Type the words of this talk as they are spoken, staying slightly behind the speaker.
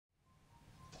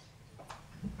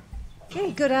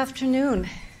Okay, good afternoon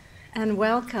and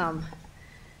welcome.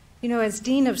 You know, as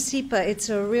Dean of SEPA, it's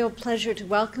a real pleasure to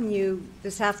welcome you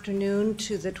this afternoon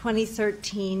to the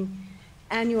 2013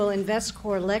 Annual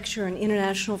InvestCorps Lecture on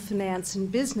International Finance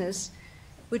and Business,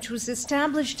 which was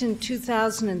established in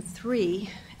 2003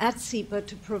 at SEPA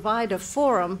to provide a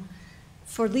forum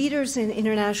for leaders in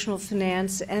international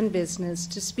finance and business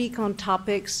to speak on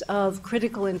topics of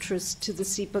critical interest to the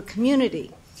SEPA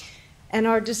community. And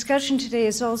our discussion today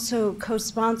is also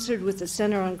co-sponsored with the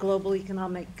Center on Global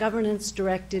Economic Governance,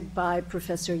 directed by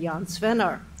Professor Jan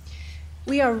Svejnar.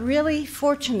 We are really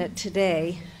fortunate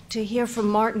today to hear from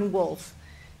Martin Wolf,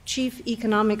 Chief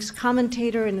Economics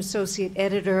Commentator and Associate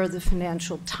Editor of the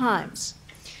Financial Times.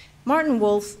 Martin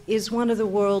Wolf is one of the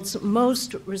world's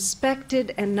most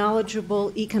respected and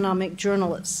knowledgeable economic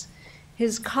journalists.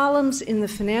 His columns in the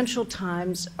Financial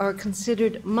Times are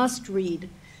considered must-read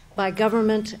by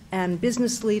government and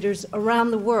business leaders around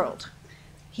the world.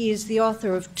 He is the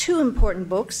author of two important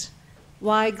books,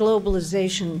 Why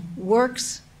Globalization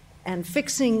Works and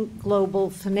Fixing Global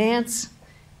Finance,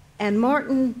 and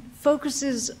Martin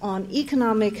focuses on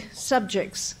economic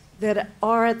subjects that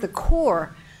are at the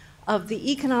core of the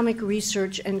economic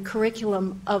research and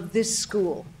curriculum of this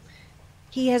school.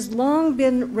 He has long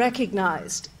been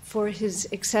recognized for his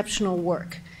exceptional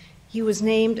work. He was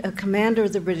named a Commander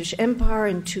of the British Empire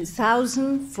in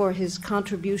 2000 for his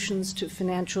contributions to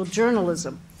financial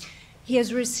journalism. He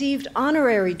has received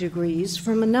honorary degrees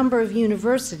from a number of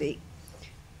universities,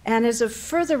 and as a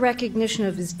further recognition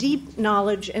of his deep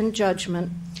knowledge and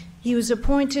judgment, he was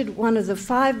appointed one of the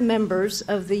 5 members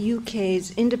of the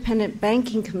UK's Independent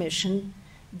Banking Commission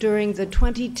during the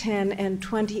 2010 and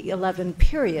 2011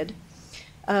 period,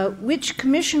 which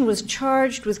commission was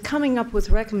charged with coming up with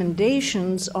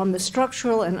recommendations on the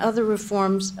structural and other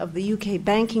reforms of the UK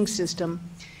banking system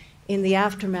in the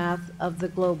aftermath of the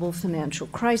global financial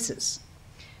crisis.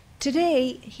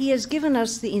 Today, he has given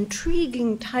us the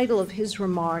intriguing title of his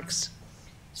remarks,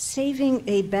 Saving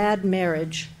a Bad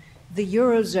Marriage, the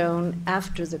Eurozone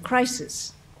After the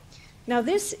Crisis. Now,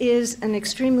 this is an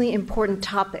extremely important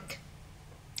topic,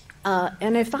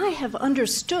 and if I have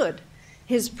understood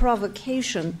his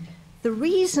provocation, the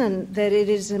reason that it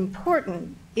is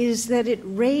important is that it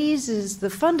raises the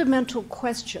fundamental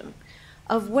question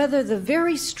of whether the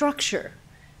very structure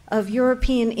of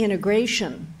European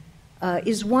integration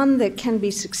is one that can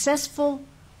be successful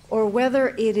or whether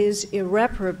it is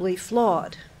irreparably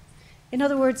flawed. In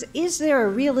other words, is there a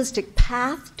realistic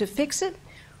path to fix it,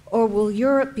 or will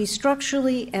Europe be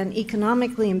structurally and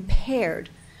economically impaired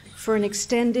for an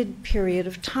extended period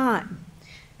of time?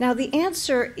 Now, the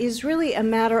answer is really a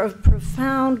matter of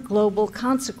profound global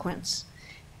consequence.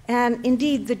 And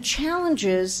indeed, the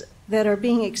challenges that are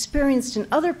being experienced in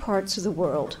other parts of the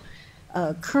world,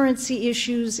 currency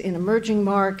issues in emerging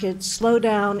markets,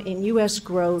 slowdown in U.S.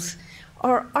 growth,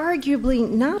 are arguably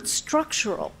not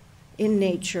structural in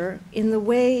nature in the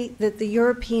way that the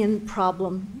European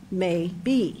problem may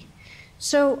be.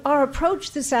 So our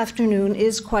approach this afternoon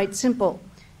is quite simple.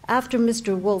 After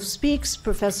Mr. Wolf speaks,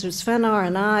 Professor Svejnar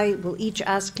and I will each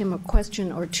ask him a question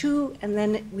or two, and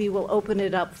then we will open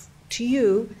it up to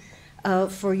you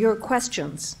for your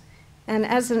questions. And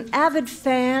as an avid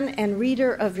fan and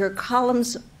reader of your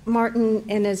columns, Martin,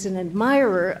 and as an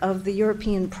admirer of the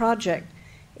European project,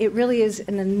 it really is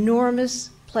an enormous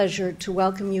pleasure to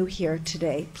welcome you here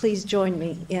today. Please join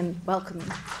me in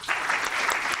welcoming.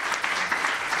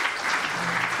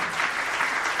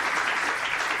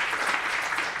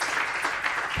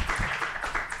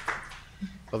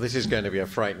 Well, this is going to be a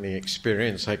frightening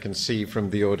experience, I can see from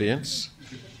the audience.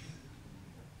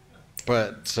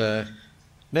 But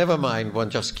never mind, one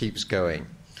just keeps going.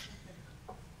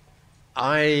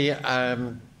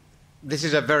 This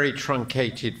is a very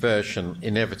truncated version,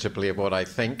 inevitably, of what I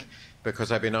think,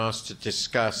 because I've been asked to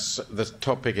discuss the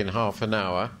topic in half an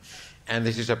hour, and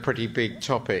this is a pretty big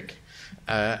topic,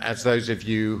 as those of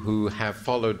you who have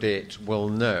followed it will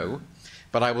know.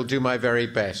 But I will do my very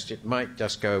best. It might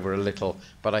just go over a little,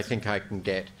 but I think I can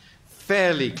get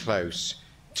fairly close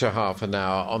to half an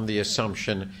hour on the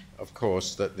assumption, of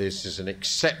course, that this is an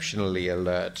exceptionally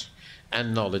alert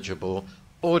and knowledgeable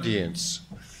audience.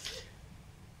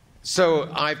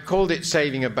 So I've called it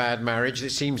Saving a Bad Marriage. It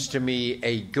seems to me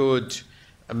a good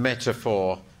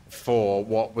metaphor for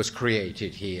what was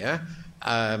created here.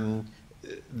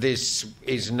 This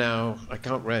is now, I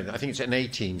can't remember, I think it's an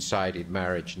 18-sided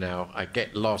marriage now. I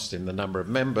get lost in the number of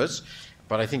members,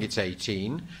 but I think it's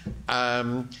 18.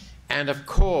 And of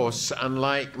course,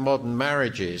 unlike modern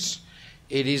marriages,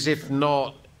 it is, if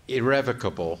not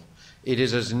irrevocable, it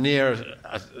is as near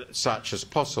such as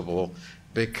possible,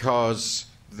 because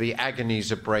the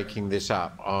agonies of breaking this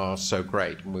up are so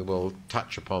great, and we will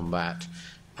touch upon that.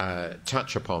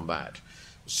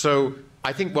 So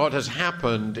I think what has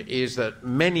happened is that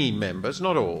many members,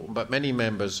 not all, but many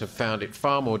members have found it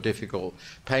far more difficult,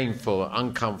 painful,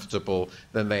 uncomfortable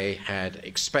than they had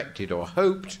expected or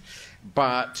hoped.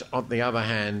 But on the other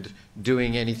hand,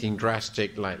 doing anything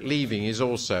drastic like leaving is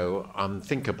also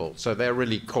unthinkable. So they're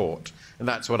really caught. And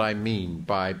that's what I mean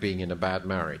by being in a bad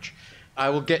marriage. I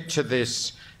will get to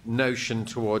this notion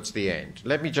towards the end.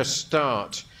 Let me just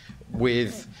start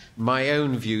with my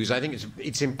own views. I think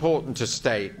it's important to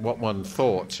state what one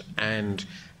thought and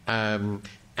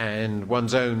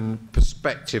one's own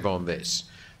perspective on this.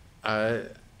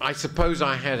 I suppose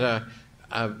I had a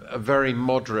very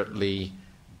moderately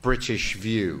British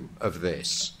view of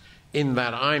this, in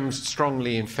that I'm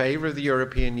strongly in favour of the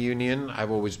European Union.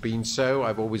 I've always been so.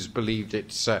 I've always believed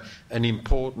it's an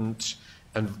important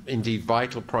and indeed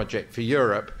vital project for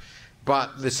Europe.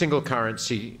 But the single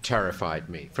currency terrified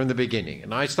me from the beginning.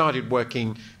 And I started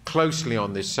working closely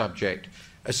on this subject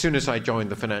as soon as I joined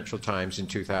the Financial Times in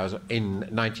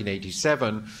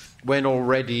 1987, when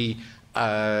already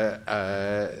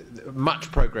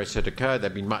much progress had occurred.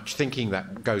 There'd been much thinking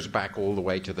that goes back all the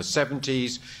way to the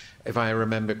 70s. If I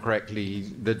remember correctly,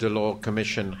 the Delors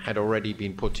Commission had already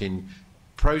been put in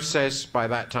process by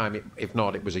that time. If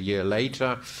not, it was a year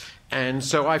later. And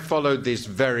so I followed this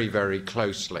very, very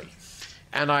closely.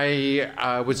 And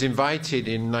I was invited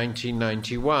in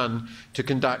 1991 to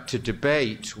conduct a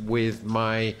debate with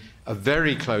a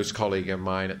very close colleague of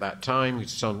mine at that time,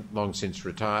 who's long since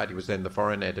retired. He was then the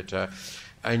foreign editor,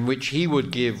 in which he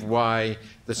would give why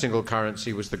the single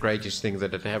currency was the greatest thing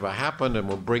that had ever happened and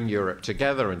would bring Europe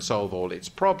together and solve all its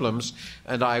problems,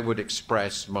 and I would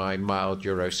express my mild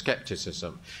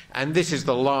Euroscepticism. And this is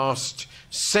the last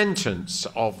sentence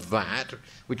of that,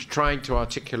 which tried to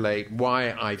articulate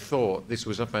why I thought this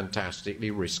was a fantastically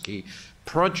risky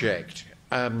project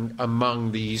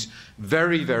among these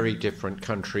very, very different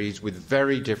countries with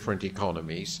very different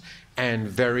economies and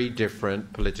very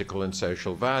different political and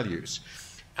social values.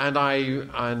 And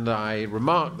I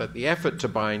remarked that the effort to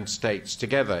bind states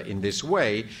together in this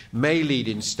way may lead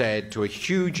instead to a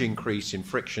huge increase in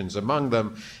frictions among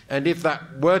them. And if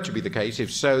that were to be the case,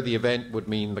 if so, the event would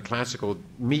meet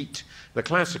the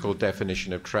classical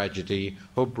definition of tragedy: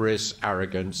 hubris,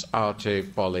 arrogance, arte,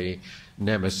 folly,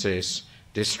 nemesis,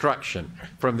 destruction.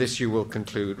 From this you will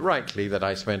conclude rightly that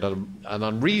I spent an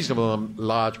unreasonable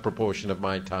large proportion of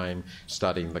my time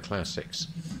studying the classics.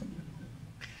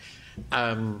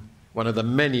 One of the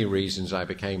many reasons I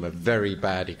became a very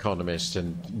bad economist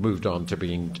and moved on to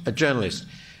being a journalist.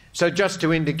 So just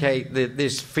to indicate that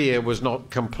this fear was not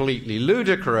completely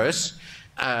ludicrous,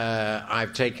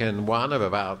 I've taken one of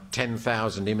about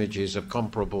 10,000 images of a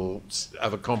comparable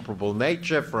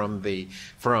nature from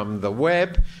the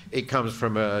web. It comes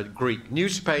from a Greek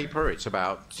newspaper. It's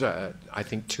about, I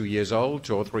think, 2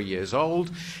 or 3 years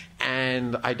old.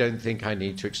 And I don't think I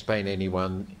need to explain to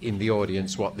anyone in the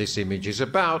audience what this image is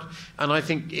about. And I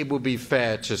think it would be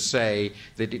fair to say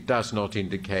that it does not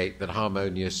indicate that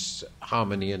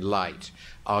harmony and light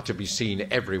are to be seen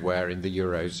everywhere in the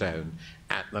Eurozone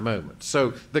at the moment.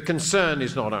 So the concern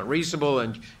is not unreasonable,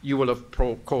 and you will of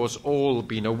course all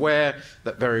been aware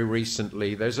that very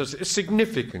recently there's a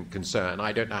significant concern,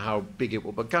 I don't know how big it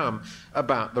will become,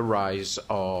 about the rise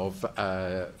of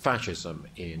fascism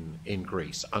in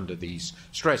Greece under these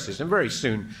stresses. And very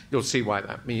soon you'll see why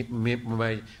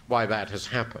that has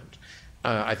happened.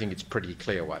 I think it's pretty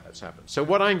clear why that's happened. So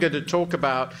what I'm going to talk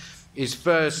about is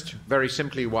first, very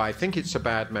simply, why I think it's a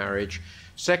bad marriage.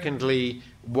 Secondly,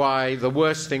 why the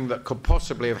worst thing that could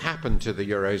possibly have happened to the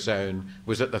Eurozone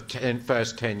was that the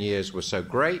first 10 years were so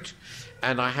great.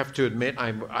 And I have to admit,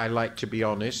 I like to be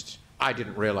honest, I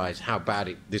didn't realize how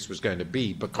bad this was going to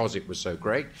be because it was so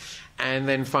great. And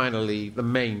then finally, the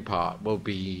main part will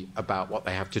be about what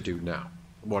they have to do now.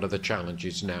 What are the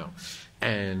challenges now?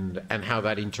 And how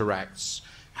that interacts,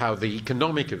 how the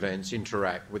economic events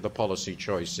interact with the policy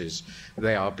choices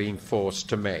they are being forced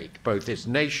to make, both as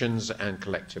nations and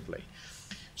collectively.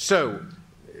 So,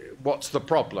 what's the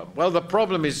problem? Well, the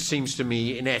problem seems to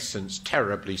me, in essence,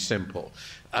 terribly simple,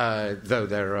 though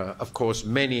there are, of course,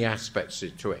 many aspects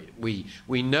to it. We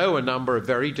know a number of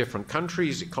very different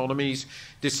countries, economies,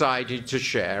 decided to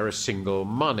share a single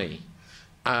money.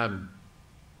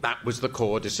 That was the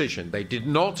core decision. They did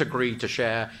not agree to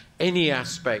share any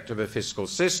aspect of a fiscal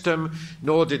system,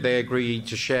 nor did they agree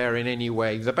to share in any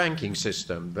way the banking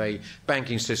system.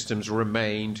 Banking systems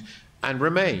remained and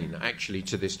remain, actually,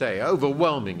 to this day,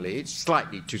 overwhelmingly, it's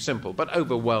slightly too simple, but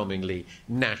overwhelmingly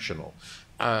national.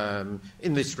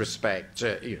 in this respect,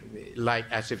 like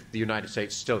as if the United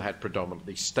States still had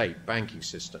predominantly state banking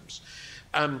systems.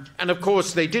 And of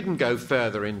course, they didn't go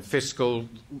further in fiscal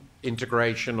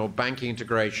integration or banking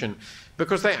integration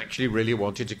because they actually really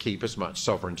wanted to keep as much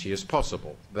sovereignty as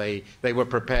possible. They were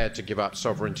prepared to give up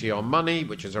sovereignty on money,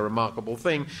 which is a remarkable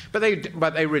thing, but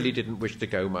they really didn't wish to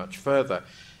go much further.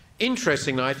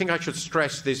 Interestingly, I think I should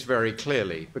stress this very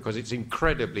clearly because it's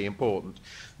incredibly important.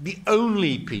 The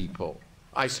only people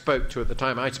I spoke to at the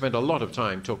time, I spent a lot of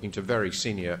time talking to very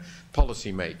senior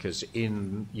policymakers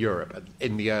in Europe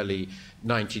in the early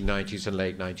 1990s and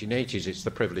late 1980s. It's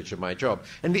the privilege of my job.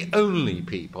 And the only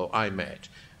people I met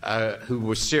who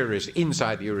were serious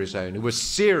inside the Eurozone, who were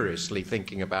seriously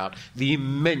thinking about the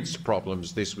immense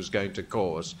problems this was going to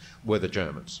cause, were the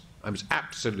Germans. I was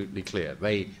absolutely clear.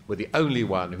 They were the only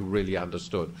one who really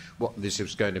understood what this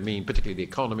was going to mean, particularly the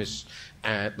economists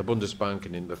at the Bundesbank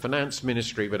and in the finance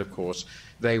ministry, but of course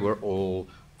they were all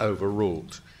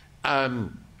overruled.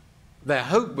 Their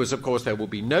hope was, of course, there will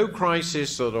be no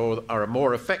crisis, or a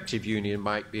more effective union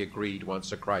might be agreed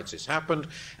once a crisis happened,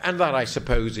 and that, I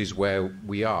suppose, is where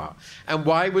we are. And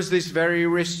why was this very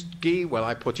risky? Well,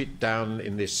 I put it down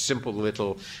in this simple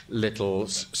little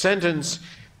sentence.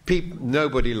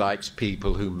 Nobody likes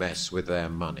people who mess with their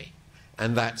money.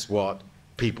 And that's what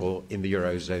people in the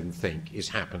Eurozone think is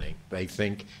happening. They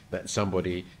think that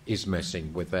somebody is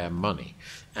messing with their money.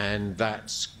 And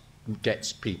that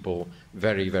gets people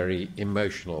very, very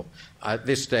emotional. At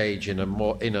this stage, in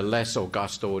a less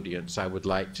august audience, I would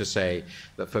like to say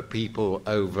that for people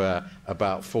over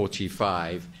about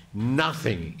 45,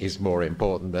 nothing is more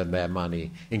important than their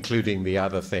money, including the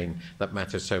other thing that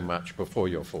matters so much before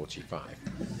you're 45.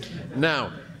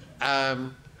 Now,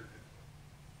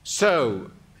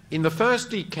 so in the first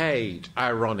decade,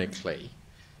 ironically,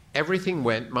 everything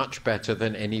went much better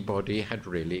than anybody had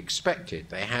really expected.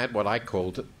 They had what I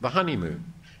called the honeymoon.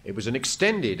 It was an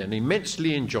extended and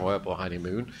immensely enjoyable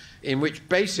honeymoon in which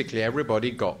basically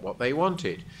everybody got what they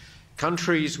wanted.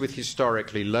 Countries with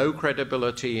historically low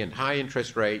credibility and high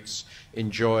interest rates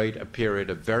enjoyed a period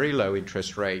of very low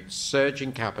interest rates,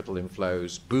 surging capital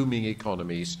inflows, booming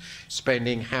economies,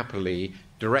 spending happily,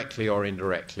 directly or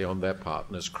indirectly, on their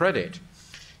partner's credit.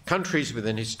 Countries with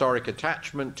an historic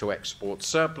attachment to export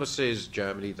surpluses,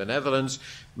 Germany, the Netherlands,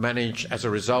 managed, as a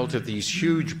result of these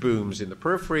huge booms in the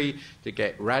periphery, to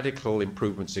get radical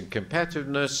improvements in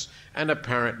competitiveness and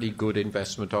apparently good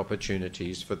investment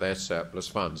opportunities for their surplus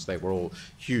funds. They were all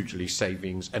hugely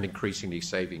savings and increasingly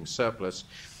saving surplus.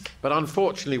 But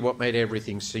unfortunately, what made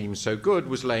everything seem so good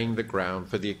was laying the ground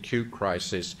for the acute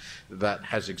crisis that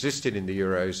has existed in the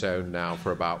Eurozone now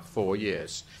for about 4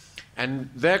 years. And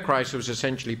their crisis was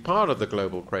essentially part of the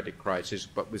global credit crisis,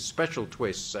 but with special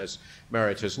twists, as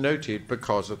Merit has noted,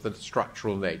 because of the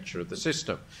structural nature of the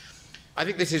system. I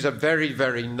think this is a very,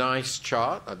 very nice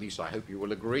chart. At least I hope you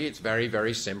will agree. It's very,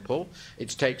 very simple. It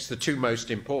takes the two most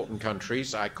important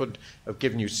countries. I could have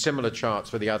given you similar charts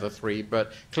for the other three,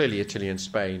 but clearly Italy and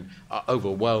Spain are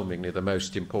overwhelmingly the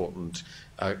most important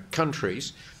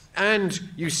countries. And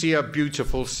you see a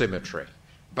beautiful symmetry.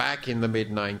 Back in the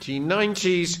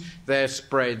mid-1990s, their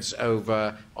spreads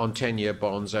on 10-year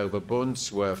bonds over bunds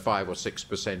were 5 or 6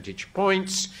 percentage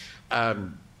points.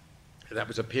 That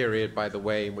was a period, by the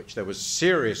way, in which there was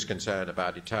serious concern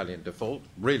about Italian default,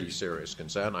 really serious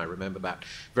concern. I remember that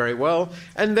very well.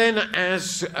 And then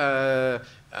as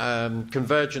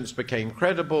convergence became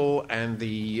credible and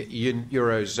the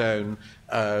Eurozone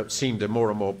seemed a more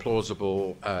and more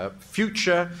plausible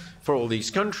future for all these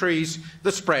countries,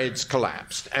 the spreads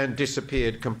collapsed and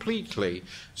disappeared completely.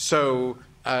 So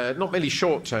not merely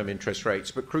short-term interest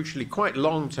rates, but crucially quite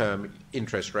long-term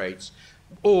interest rates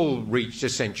all reached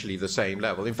essentially the same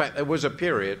level. In fact, there was a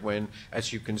period when,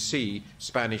 as you can see,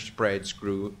 Spanish spreads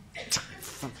grew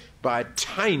by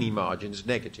tiny margins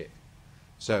negative.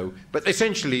 So, but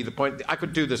essentially the point, I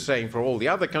could do the same for all the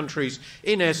other countries.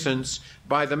 In essence,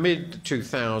 by the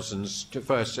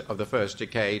mid-2000s, of the first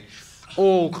decade,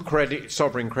 all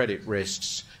sovereign credit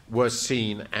risks were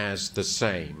seen as the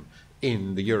same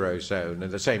in the Eurozone, and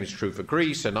the same is true for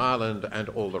Greece and Ireland and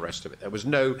all the rest of it. There was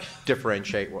no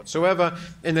differentiate whatsoever.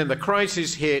 And then the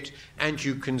crisis hit, and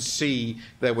you can see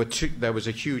there was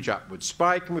a huge upward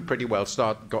spike, and we pretty well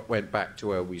went back to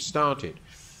where we started.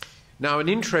 Now, an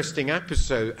interesting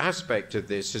aspect of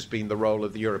this has been the role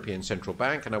of the European Central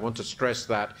Bank, and I want to stress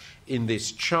that in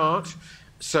this chart.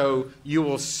 So you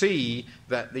will see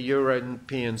that the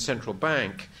European Central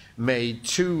Bank made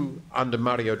under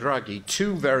Mario Draghi,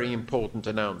 two very important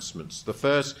announcements. The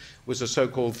first was a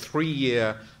so-called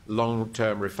 3-year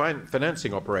long-term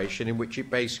financing operation in which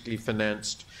it basically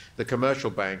financed the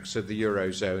commercial banks of the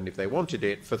Eurozone, if they wanted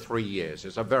it, for 3 years.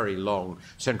 It's a very long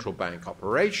central bank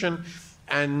operation.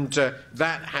 And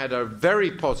that had a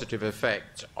very positive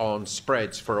effect on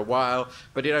spreads for a while,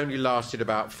 but it only lasted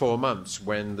about 4 months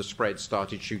when the spreads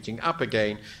started shooting up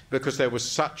again because there was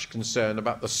such concern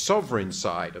about the sovereign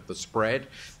side of the spread.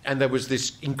 And there was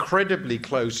this incredibly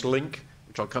close link,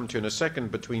 which I'll come to in a second,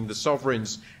 between the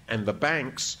sovereigns and the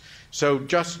banks. So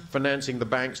just financing the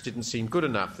banks didn't seem good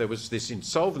enough. There was this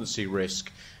insolvency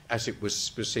risk as it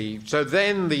was perceived. So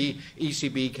then the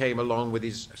ECB came along with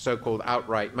his so-called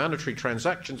outright monetary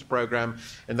transactions program,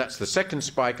 and that's the second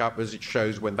spike up, as it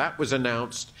shows, when that was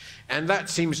announced. And that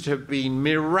seems to have been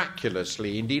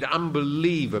miraculously, indeed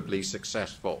unbelievably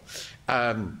successful.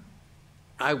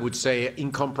 I would say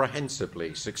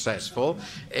incomprehensibly successful.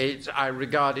 I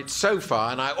regard it so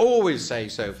far, and I always say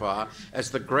so far, as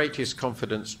the greatest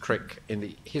confidence trick in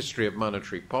the history of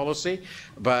monetary policy.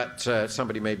 But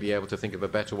somebody may be able to think of a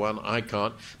better one. I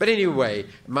can't. But anyway,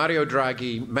 Mario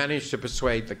Draghi managed to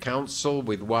persuade the Council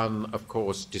with one, of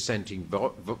course, dissenting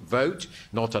vote,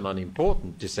 not an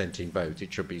unimportant dissenting vote,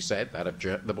 it should be said, that of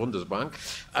the Bundesbank,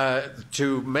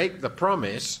 to make the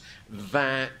promise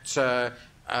that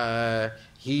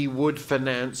he would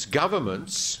finance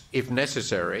governments, if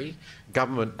necessary,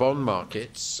 government bond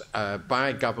markets,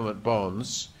 buy government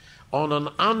bonds on an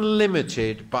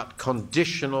unlimited but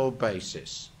conditional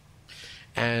basis.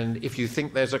 And if you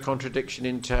think there's a contradiction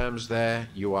in terms there,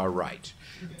 you are right.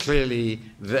 Clearly,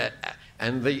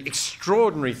 and the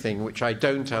extraordinary thing, which I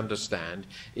don't understand,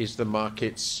 is the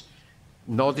markets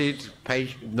nodded,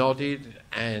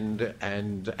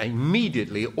 and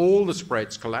immediately all the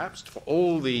spreads collapsed for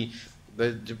all the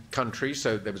countries,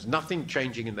 so there was nothing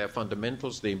changing in their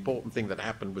fundamentals. The important thing that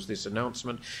happened was this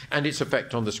announcement, and its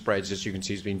effect on the spreads, as you can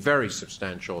see, has been very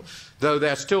substantial, though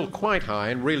they're still quite high,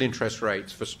 and real interest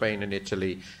rates for Spain and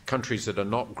Italy, countries that are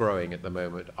not growing at the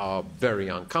moment, are very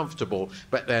uncomfortable,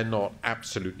 but they're not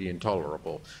absolutely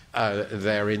intolerable.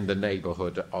 They're in the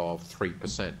neighborhood of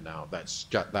 3% now. That's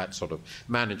sort of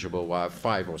manageable, while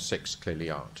 5 or 6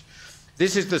 clearly aren't.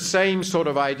 This is the same sort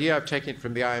of idea. I've taken it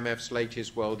from the IMF's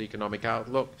latest World Economic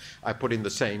Outlook. I put in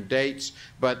the same dates,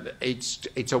 but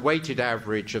it's a weighted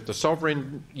average of the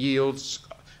sovereign yields.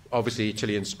 Obviously,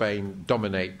 Italy and Spain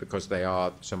dominate because they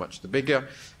are so much the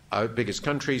biggest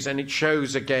countries, and it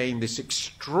shows again this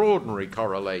extraordinary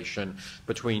correlation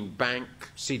between bank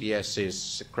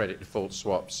CDSs, credit default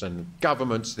swaps, and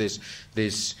governments. This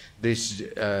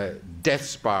death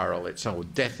spiral, it's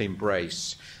called death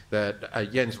embrace. That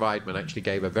Jens Weidmann actually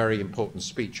gave a very important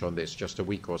speech on this just a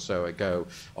week or so ago,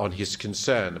 on his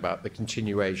concern about the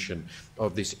continuation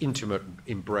of this intimate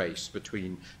embrace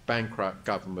between bankrupt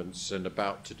governments and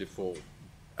about to default,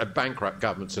 bankrupt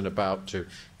governments and about to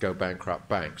go bankrupt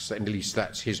banks. At least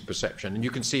that's his perception. And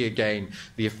you can see again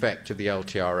the effect of the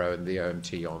LTRO and the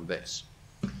OMT on this.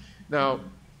 Now,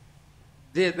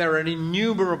 there are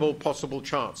innumerable possible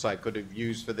charts I could have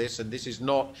used for this, and this is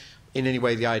not in any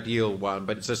way the ideal one,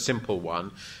 but it's a simple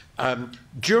one.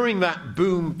 During that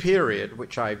boom period,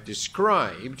 which I've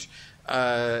described,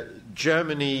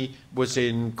 Germany was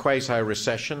in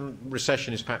quasi-recession.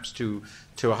 Recession is perhaps too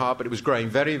hard, but it was growing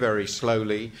very, very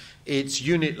slowly. Its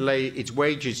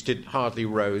wages hardly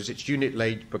rose. Its unit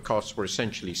labor costs were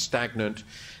essentially stagnant.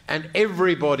 And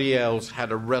everybody else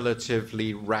had a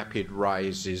relatively rapid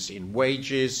rises in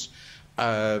wages.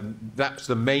 That's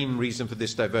the main reason for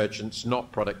this divergence,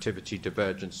 not productivity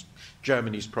divergence.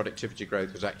 Germany's productivity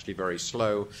growth was actually very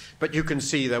slow. But you can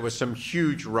see there were some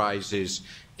huge rises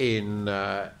in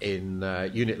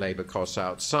unit labour costs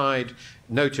outside,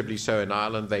 notably so in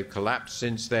Ireland. They've collapsed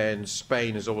since then.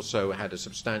 Spain has also had a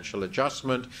substantial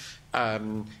adjustment.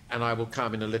 And I will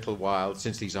come in a little while,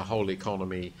 since these are whole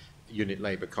economy unit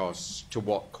labour costs, to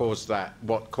what caused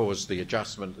the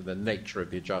adjustment and the nature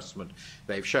of the adjustment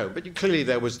they've shown. But clearly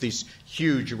there was this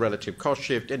huge relative cost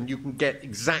shift, and you can get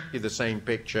exactly the same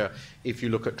picture if you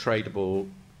look at tradables.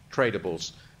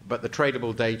 But the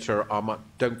tradable data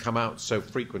don't come out so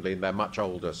frequently, and they're much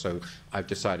older, so I've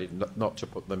decided not to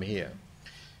put them here.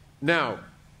 Now,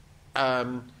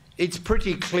 It's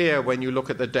pretty clear when you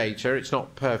look at the data. It's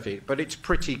not perfect, but it's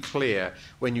pretty clear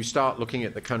when you start looking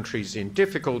at the countries in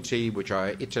difficulty, which are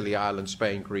Italy, Ireland,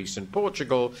 Spain, Greece, and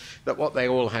Portugal, that what they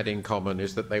all had in common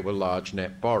is that they were large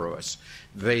net borrowers.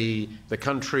 The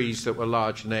countries that were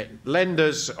large net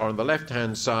lenders are on the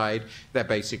left-hand side. They're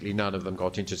basically, none of them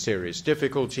got into serious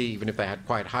difficulty, even if they had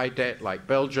quite high debt, like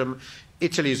Belgium.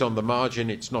 Italy is on the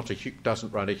margin. It's not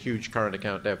doesn't run a huge current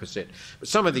account deficit. But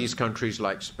some of these countries,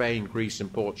 like Spain, Greece,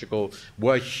 and Portugal,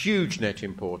 were huge net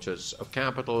importers of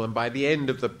capital, and by the end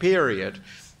of the period,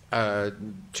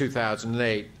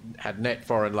 2008, had net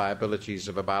foreign liabilities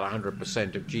of about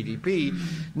 100% of GDP,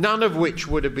 none of which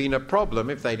would have been a problem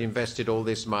if they'd invested all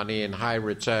this money in high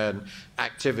return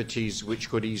activities which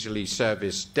could easily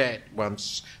service debt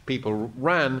once people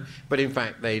ran, but in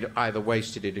fact they'd either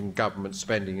wasted it in government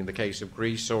spending in the case of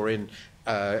Greece, or in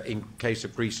case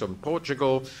of Greece and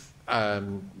Portugal,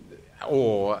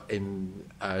 or in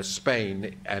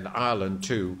Spain and Ireland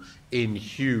too, in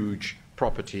huge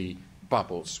property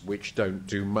bubbles, which don't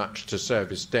do much to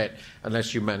service debt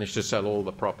unless you manage to sell all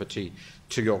the property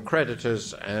to your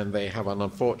creditors, and they have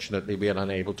unfortunately been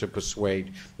unable to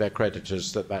persuade their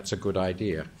creditors that that's a good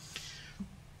idea.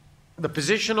 The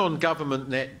position on government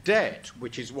net debt,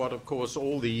 which is what, of course,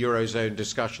 all the Eurozone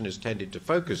discussion has tended to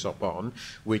focus upon,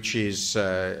 which is,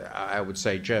 I would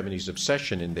say, Germany's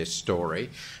obsession in this story,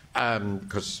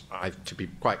 because to be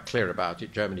quite clear about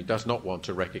it, Germany does not want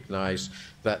to recognize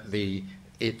that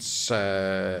its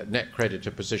net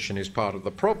creditor position is part of the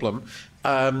problem,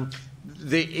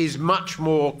 is much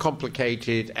more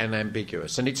complicated and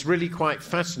ambiguous. And it's really quite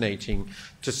fascinating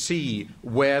to see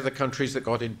where the countries that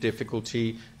got in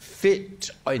difficulty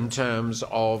fit in terms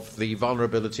of the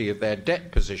vulnerability of their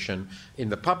debt position in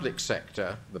the public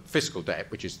sector, the fiscal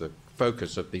debt, which is the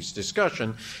focus of this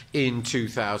discussion, in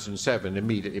 2007,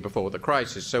 immediately before the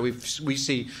crisis. So we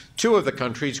see two of the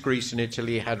countries, Greece and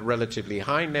Italy, had relatively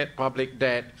high net public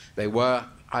debt. They were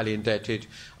highly indebted.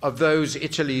 Of those,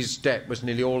 Italy's debt was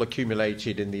nearly all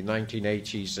accumulated in the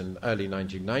 1980s and early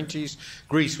 1990s.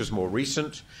 Greece was more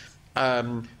recent.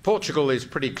 Portugal is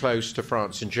pretty close to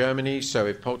France and Germany, so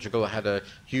if Portugal had a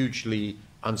hugely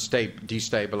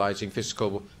destabilizing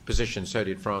fiscal position, so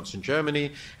did France and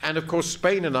Germany. And of course,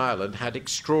 Spain and Ireland had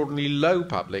extraordinarily low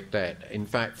public debt, in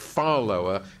fact, far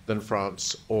lower than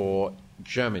France or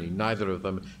Germany. Neither of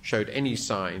them showed any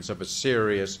signs of a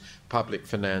serious public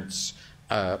finance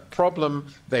problem.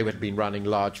 They had been running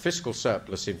large fiscal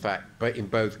surplus, in fact, but in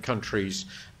both countries,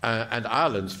 and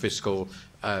Ireland's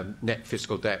net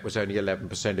fiscal debt was only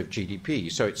 11% of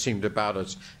GDP, so it seemed about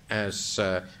as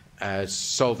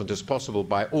solvent as possible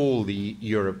by all the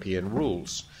European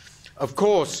rules. Of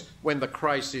course, when the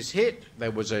crisis hit,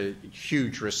 there was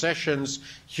huge recessions,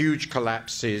 huge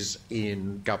collapses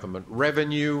in government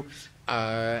revenue,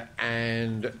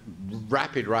 and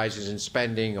rapid rises in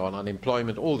spending, on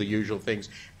unemployment, all the usual things,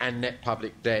 and net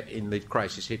public debt in the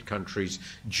crisis-hit countries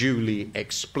duly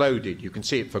exploded. You can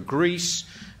see it for Greece,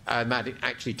 and that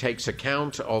actually takes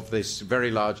account of this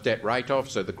very large debt write-off,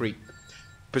 so the Greek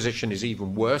position is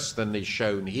even worse than is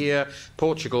shown here.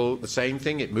 Portugal, the same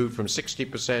thing. It moved from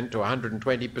 60% to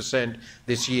 120%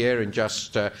 this year in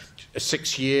just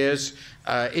 6 years.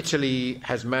 Italy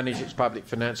has managed its public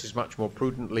finances much more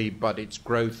prudently, but its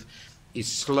growth is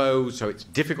slow, so it's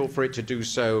difficult for it to do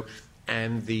so,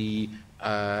 and the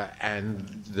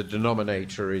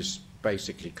denominator is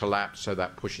basically collapsed, so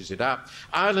that pushes it up.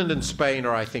 Ireland and Spain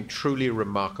are, I think, truly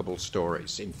remarkable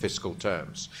stories in fiscal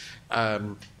terms.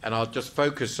 And I'll just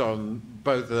focus on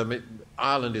both of them.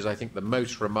 Ireland is, I think, the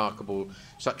most remarkable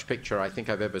such picture I think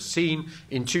I've ever seen.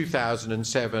 In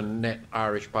 2007, net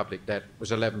Irish public debt was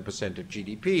 11% of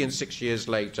GDP, and 6 years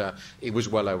later, it was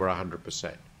well over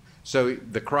 100%. So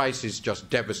the crisis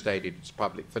just devastated its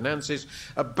public finances.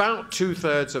 About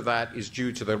 2/3 of that is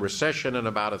due to the recession, and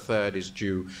about 1/3 is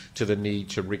due to the need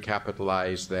to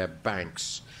recapitalize their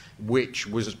banks, which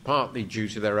was partly due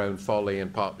to their own folly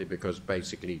and partly because,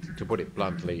 basically, to put it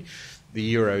bluntly,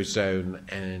 the Eurozone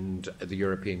and the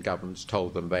European governments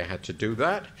told them they had to do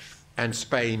that. And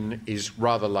Spain is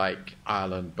rather like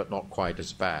Ireland, but not quite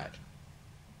as bad.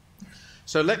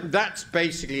 So that's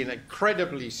basically an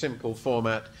incredibly simple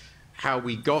format, how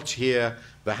we got here,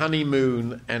 the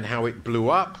honeymoon, and how it blew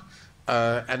up.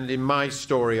 And in my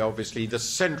story, obviously, the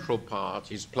central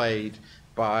part is played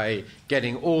by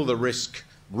getting all the risk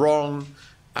wrong,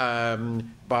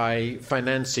 by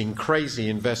financing crazy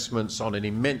investments on an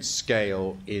immense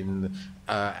scale and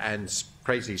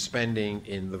crazy spending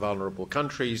in the vulnerable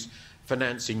countries,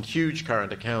 financing huge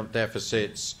current account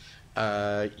deficits,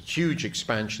 huge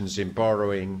expansions in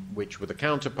borrowing, which were the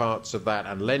counterparts of that,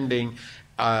 and lending,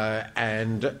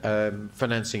 and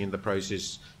financing in the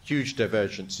process, huge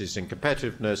divergences in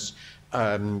competitiveness,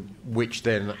 which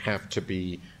then have to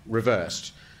be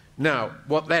reversed. Now,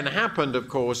 what then happened, of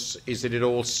course, is that it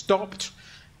all stopped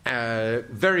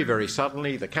very, very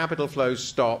suddenly. The capital flows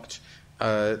stopped.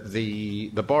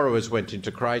 The borrowers went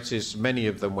into crisis. Many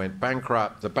of them went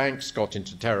bankrupt. The banks got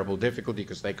into terrible difficulty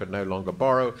because they could no longer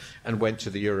borrow and went to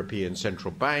the European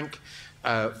Central Bank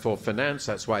for finance.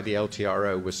 That's why the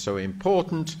LTRO was so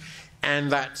important.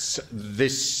 And that's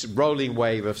this rolling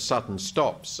wave of sudden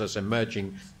stops, as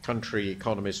emerging country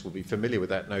economists will be familiar with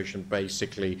that notion,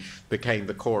 basically became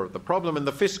the core of the problem. And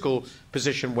the fiscal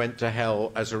position went to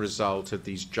hell as a result of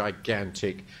these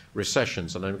gigantic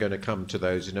recessions. And I'm going to come to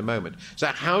those in a moment. So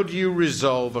how do you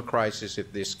resolve a crisis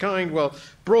of this kind? Well,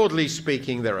 broadly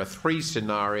speaking, there are three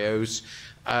scenarios.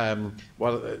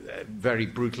 Very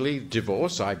brutally,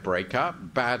 divorce, I break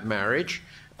up, bad marriage,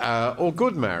 or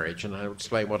good marriage, and I'll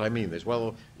explain what I mean this.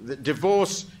 Well, the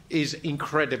divorce is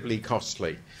incredibly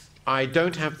costly. I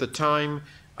don't have the time,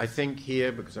 I think,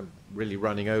 here, because I'm really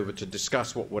running over, to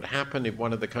discuss what would happen if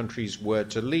one of the countries were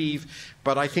to leave,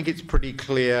 but I think it's pretty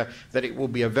clear that it will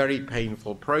be a very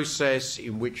painful process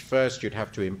in which first you'd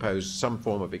have to impose some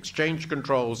form of exchange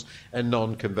controls and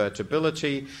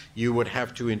non-convertibility. You would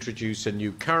have to introduce a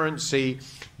new currency.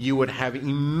 You would have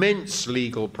immense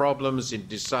legal problems in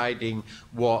deciding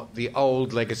what the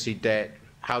old legacy debt,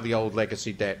 how the old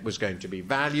legacy debt was going to be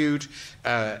valued,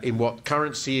 in what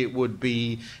currency it would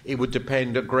be. It would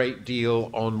depend a great deal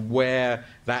on where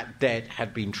that debt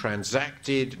had been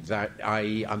transacted,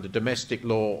 i.e. under domestic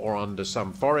law or under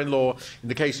some foreign law. In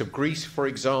the case of Greece, for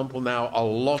example, now a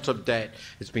lot of debt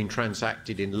has been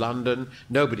transacted in London.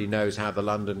 Nobody knows how the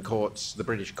London courts, the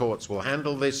British courts, will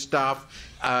handle this stuff.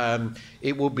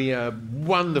 It will be a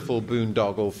wonderful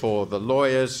boondoggle for the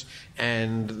lawyers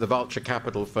and the vulture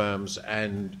capital firms,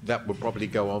 and that will probably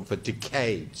go on for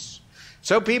decades.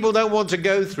 So people don't want to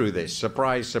go through this,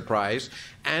 surprise, surprise,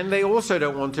 and they also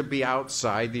don't want to be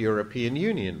outside the European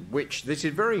Union, which this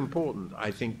is very important, I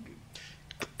think,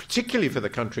 particularly for the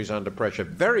countries under pressure,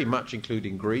 very much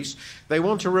including Greece. They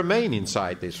want to remain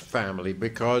inside this family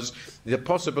because the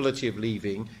possibility of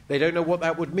leaving, they don't know what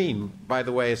that would mean. By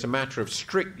the way, as a matter of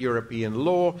strict European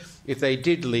law, if they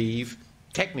did leave,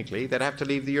 technically, they'd have to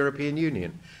leave the European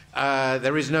Union.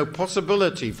 There is no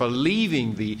possibility for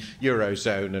leaving the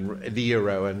Eurozone and the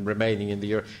Euro and remaining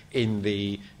in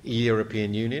the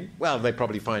European Union. Well, they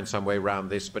probably find some way around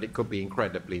this, but it could be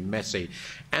incredibly messy.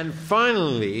 And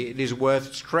finally, it is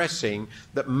worth stressing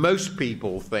that most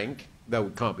people think, though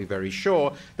we can't be very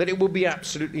sure, that it will be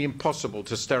absolutely impossible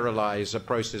to sterilize a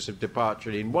process of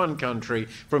departure in one country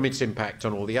from its impact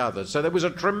on all the others. So there was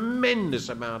a tremendous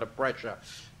amount of pressure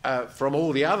from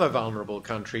all the other vulnerable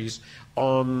countries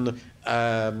on,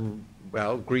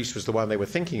 well, Greece was the one they were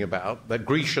thinking about, that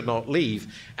Greece should not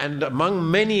leave. And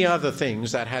among many other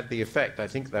things, that had the effect, I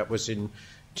think that was in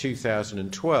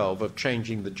 2012, of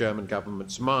changing the German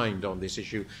government's mind on this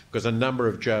issue, because a number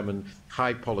of German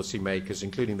high policy makers,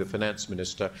 including the finance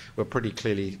minister, were pretty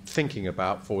clearly thinking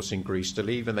about forcing Greece to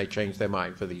leave, and they changed their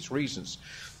mind for these reasons.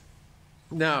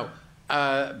 Now,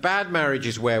 bad marriage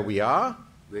is where we are.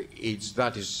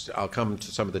 I'll come to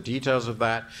some of the details of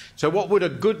that. So what would a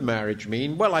good marriage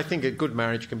mean? Well, I think a good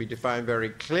marriage can be defined very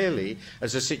clearly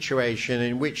as a situation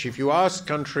in which, if you ask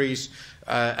countries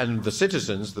and the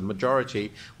citizens, the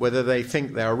majority, whether they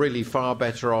think they are really far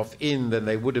better off in than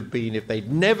they would have been if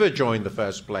they'd never joined the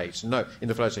first place. No, in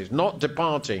the first place, not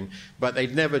departing, but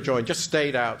they'd never joined, just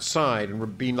stayed outside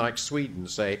and been like Sweden,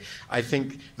 say. I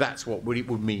think that's what it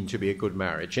would mean to be a good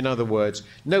marriage. In other words,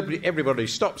 everybody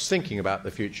stops thinking about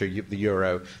the future of the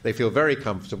euro. They feel very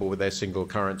comfortable with their single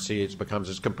currency. It becomes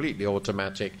as completely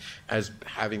automatic as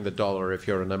having the dollar if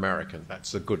you're an American.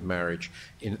 That's a good marriage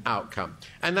in outcome.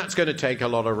 And that's going to take a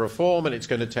lot of reform, and it's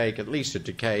going to take at least a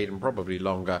decade and probably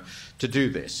longer to do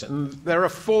this. And there are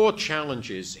four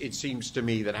challenges, it seems to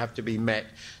me, that have to be met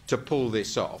to pull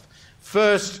this off.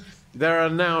 First, there are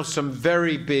now some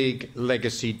very big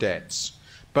legacy debts,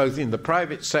 both in the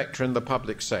private sector and the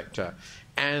public sector.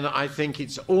 And I think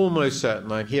it's almost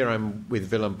certain, I'm with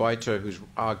Willem Buiter, who's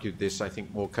argued this, I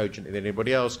think, more cogently than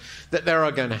anybody else, that there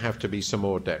are going to have to be some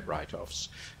more debt write-offs.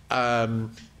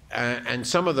 And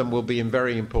some of them will be in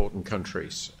very important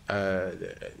countries.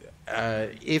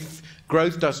 If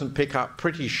growth doesn't pick up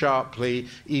pretty sharply,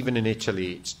 even in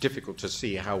Italy, it's difficult to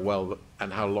see how well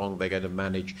and how long they're going to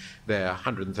manage their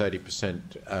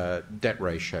 130% debt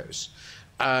ratios.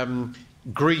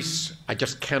 Greece, I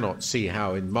just cannot see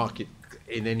how in market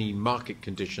in any market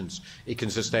conditions it can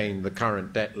sustain the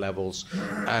current debt levels,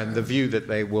 and the view that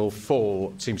they will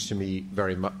fall seems to me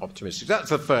very optimistic. That's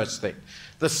the first thing.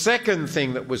 The second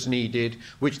thing that was needed,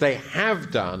 which they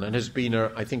have done and has been,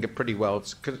 I think, a pretty well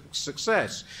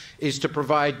success, is to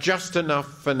provide just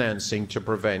enough financing to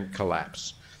prevent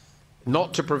collapse.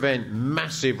 Not to prevent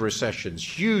massive recessions,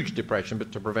 huge depression,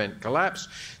 but to prevent collapse.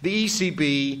 The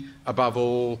ECB, above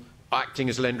all, acting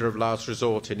as lender of last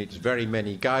resort in its very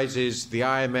many guises, the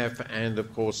IMF and,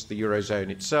 of course, the Eurozone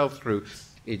itself through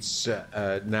its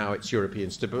now its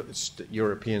European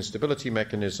Stability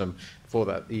Mechanism, for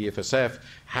that the EFSF,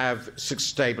 have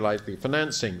stabilized the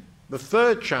financing. The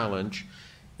third challenge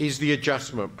is the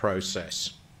adjustment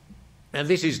process. And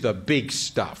this is the big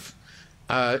stuff.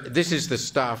 This is the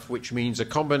stuff which means a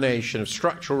combination of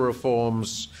structural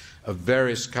reforms of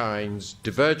various kinds,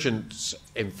 divergent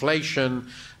inflation,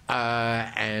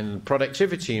 and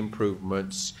productivity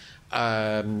improvements,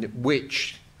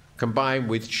 which, combined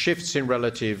with shifts in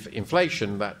relative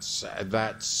inflation, that's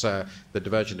the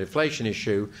divergent inflation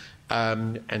issue,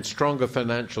 and stronger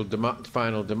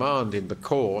final demand in the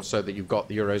core, so that you've got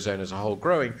the Eurozone as a whole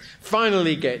growing,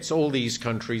 finally gets all these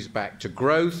countries back to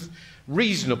growth,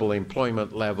 reasonable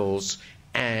employment levels,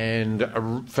 and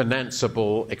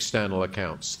financeable external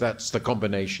accounts. That's the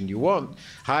combination you want.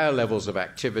 Higher levels of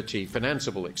activity,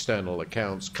 financeable external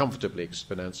accounts, comfortably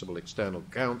financeable external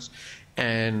accounts,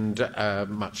 and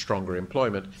much stronger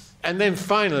employment. And then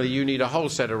finally, you need a whole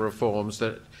set of reforms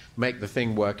that make the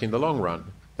thing work in the long run.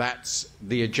 That's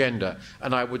the agenda.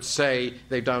 And I would say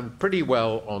they've done pretty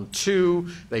well on 2,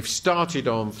 they've started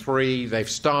on 3, they've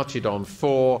started on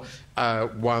 4,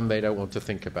 1 they don't want to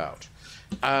think about.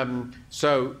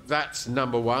 So that's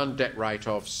number 1, debt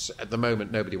write-offs. At the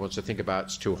moment, nobody wants to think about.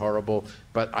 It's too horrible,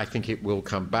 but I think it will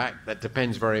come back. That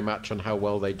depends very much on how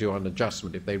well they do on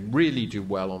adjustment. If they really do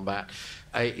well on that,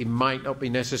 it might not be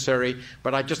necessary.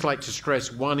 But I'd just like to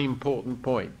stress one important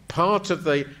point. Part of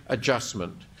the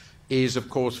adjustment is, of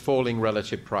course, falling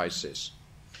relative prices.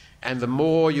 And the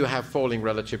more you have falling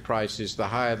relative prices, the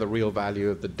higher the real value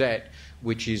of the debt,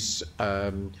 which is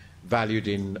valued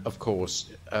in, of course,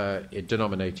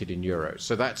 denominated in euros.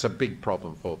 So that's a big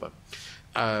problem for them.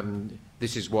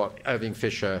 This is what Irving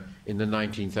Fisher in the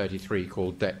 1933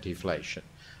 called debt deflation.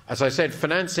 As I said,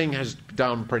 financing has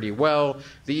done pretty well.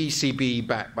 The ECB,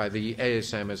 backed by the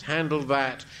ASM, has handled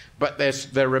that. But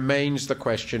there remains the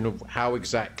question of how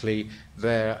exactly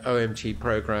their OMT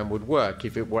program would work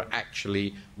if it were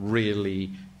actually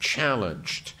really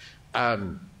challenged.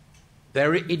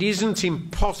 It isn't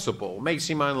impossible, may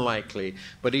seem unlikely,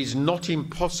 but it is not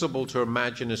impossible to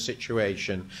imagine a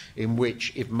situation in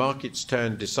which, if markets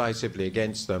turned decisively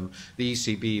against them, the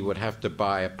ECB would have to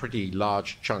buy a pretty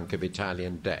large chunk of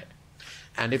Italian debt.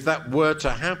 And if that were to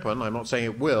happen, I'm not saying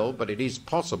it will, but it is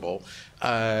possible,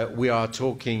 we are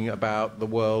talking about the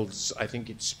world's, I think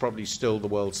it's probably still the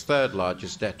world's 3rd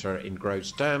largest debtor in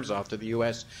gross terms after the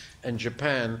US and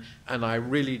Japan, and I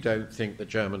really don't think the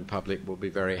German public will be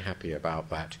very happy about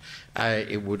that.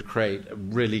 It would create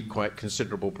really quite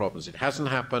considerable problems. It hasn't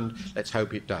happened. Let's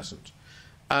hope it doesn't.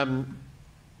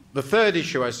 The third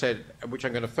issue I said, which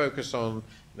I'm going to focus on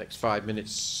the next 5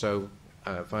 minutes, so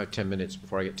 5-10 minutes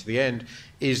before I get to the end,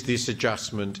 is this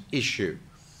adjustment issue.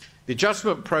 The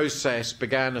adjustment process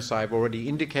began, as I've already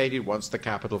indicated, once the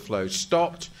capital flows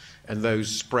stopped and those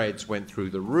spreads went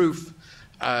through the roof.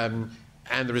 And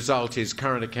the result is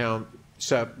current account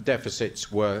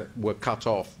deficits were cut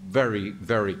off very,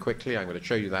 very quickly. I'm going to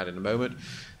show you that in a moment.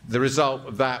 The result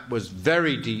of that was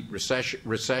very deep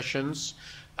recessions.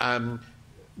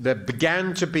 There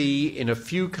began to be, in a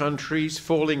few countries,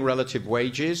 falling relative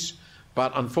wages,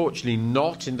 but unfortunately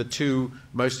not in the 2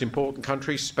 most important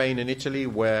countries, Spain and Italy,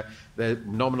 where the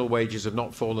nominal wages have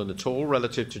not fallen at all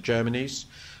relative to Germany's.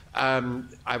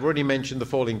 I've already mentioned the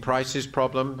falling prices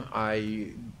problem.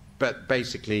 But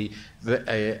basically,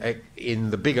 in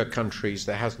the bigger countries,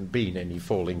 there hasn't been any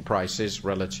falling prices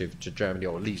relative to Germany,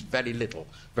 or at least very little,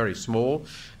 very small.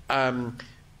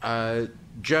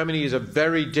 Germany is a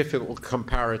very difficult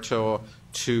comparator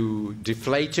to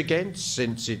deflate against,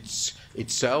 since it's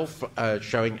itself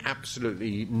showing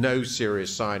absolutely no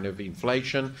serious sign of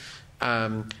inflation.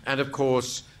 And of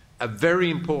course, a very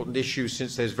important issue,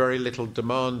 since there's very little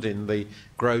demand in the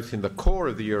growth in the core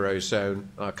of the Eurozone,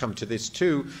 I'll come to this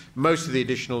too, most of the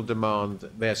additional demand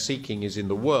they're seeking is in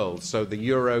the world. So the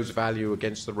euro's value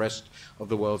against the rest of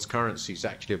the world's currency is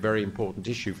actually a very important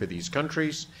issue for these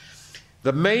countries.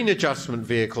 The main adjustment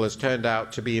vehicle has turned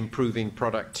out to be improving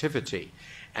productivity.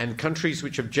 And countries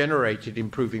which have generated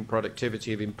improving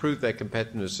productivity have improved their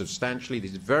competitiveness substantially.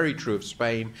 This is very true of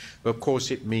Spain, but of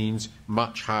course it means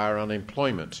much higher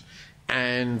unemployment.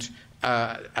 And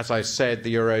as I said,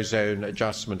 the Eurozone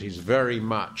adjustment is very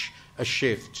much a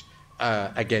shift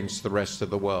against the rest of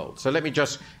the world. So let me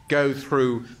just go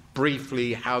through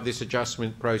briefly how this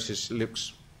adjustment process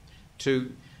looks.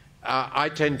 I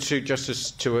tend to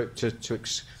just to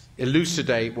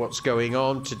elucidate what's going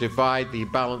on, to divide the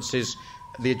balances,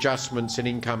 the adjustments in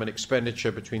income and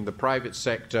expenditure between the private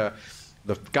sector,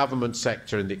 the government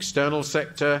sector and the external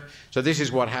sector. So this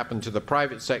is what happened to the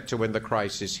private sector when the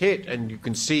crisis hit, and you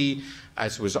can see,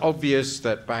 as was obvious,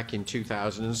 that back in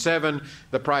 2007,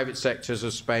 the private sectors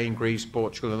of Spain, Greece,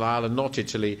 Portugal and Ireland, not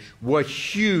Italy, were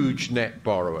huge net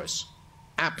borrowers.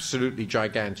 Absolutely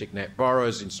gigantic net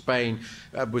borrowers. In Spain,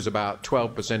 was about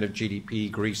 12% of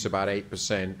GDP, Greece about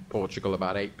 8%, Portugal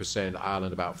about 8%,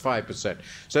 Ireland about 5%.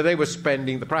 So they were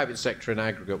spending, the private sector in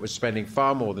aggregate was spending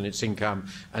far more than its income,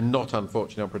 and not,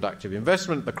 unfortunately, on productive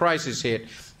investment. The crisis hit,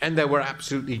 and there were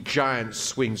absolutely giant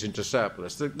swings into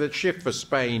surplus. The shift for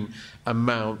Spain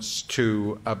amounts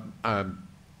to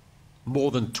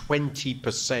more than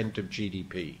 20% of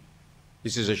GDP.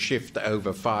 This is a shift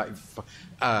over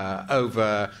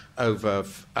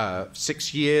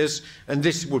 6 years, and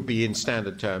this would be, in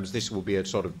standard terms, this will be a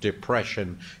sort of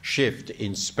depression shift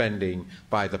in spending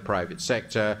by the private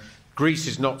sector. Greece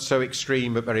is not so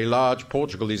extreme, but very large.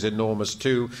 Portugal is enormous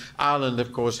too. Ireland,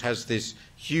 of course, has this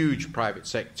huge private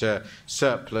sector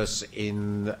surplus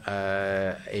in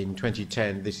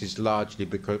 2010. This is largely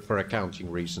because, for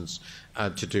accounting reasons,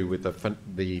 to do with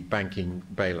the banking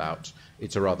bailout.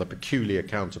 It's a rather peculiar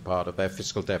counterpart of their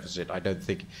fiscal deficit. I don't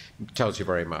think it tells you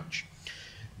very much.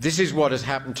 This is what has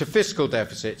happened to fiscal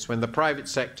deficits. When the private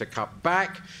sector cut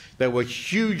back, there were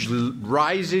huge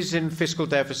rises in fiscal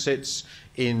deficits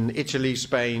in Italy,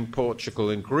 Spain,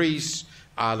 Portugal and Greece.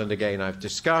 Ireland, again, I've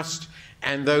discussed.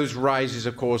 And those rises,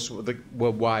 of course,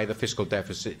 were why the fiscal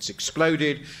deficits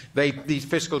exploded. These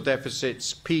fiscal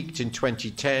deficits peaked in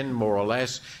 2010, more or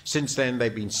less. Since then,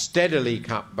 they've been steadily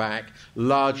cut back,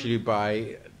 largely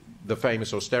by the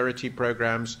famous austerity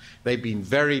programs. They've been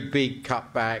very big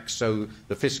cutbacks, so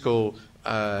the fiscal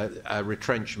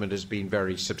retrenchment has been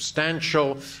very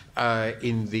substantial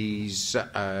in these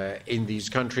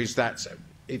countries.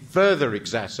 It further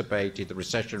exacerbated the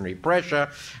recessionary pressure,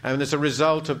 and as a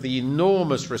result of the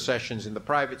enormous recessions in the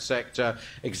private sector,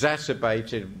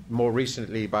 exacerbated more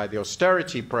recently by the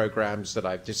austerity programs that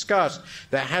I've discussed,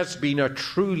 there has been a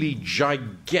truly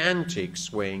gigantic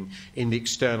swing in the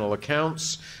external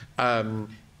accounts. As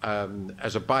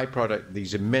a byproduct of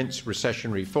these immense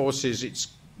recessionary forces, it's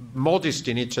modest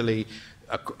in Italy,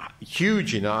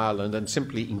 huge in Ireland, and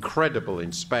simply incredible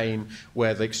in Spain,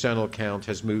 where the external account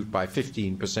has moved by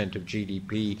 15% of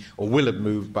GDP, or will have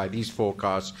moved by these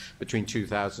forecasts between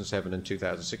 2007 and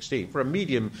 2016. For a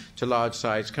medium to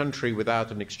large-sized country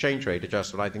without an exchange rate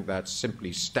adjustment, I think that's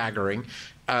simply staggering.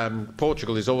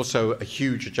 Portugal is also a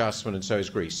huge adjustment, and so is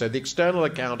Greece. So the external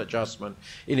account adjustment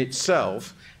in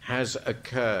itself has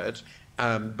occurred,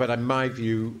 but in my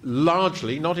view,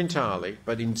 largely, not entirely,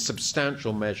 but in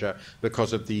substantial measure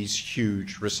because of these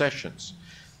huge recessions.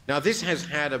 Now, this has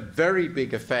had a very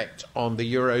big effect on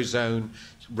the Eurozone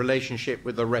relationship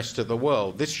with the rest of the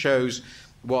world. This shows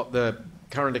what the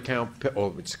current account,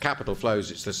 or its capital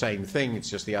flows, it's the same thing, it's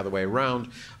just the other way around,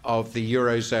 of the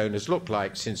Eurozone has looked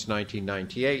like since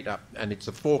 1998, and it's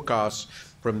a forecast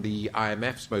from the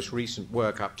IMF's most recent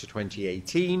work up to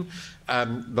 2018.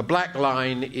 The black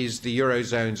line is the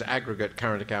Eurozone's aggregate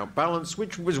current account balance,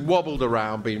 which was wobbled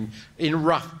around, being in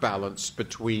rough balance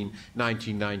between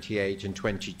 1998 and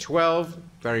 2012,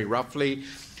 very roughly.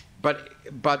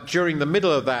 But during the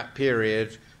middle of that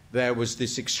period, there was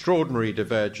this extraordinary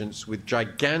divergence with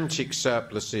gigantic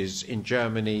surpluses in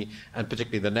Germany and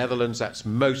particularly the Netherlands. That's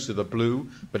most of the blue,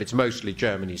 but it's mostly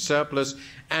Germany's surplus,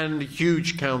 and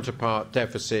huge counterpart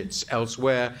deficits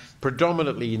elsewhere,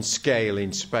 predominantly in scale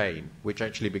in Spain, which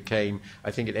actually became,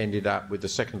 I think it ended up with the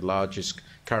second largest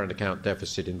current account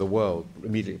deficit in the world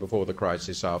immediately before the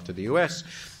crisis after the US.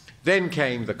 Then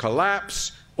came the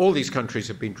collapse. All these countries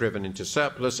have been driven into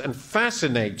surplus, and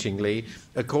fascinatingly,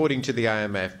 according to the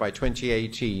IMF, by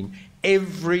 2018,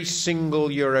 every single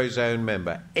Eurozone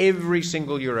member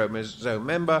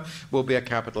will be a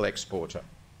capital exporter.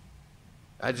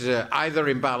 It's either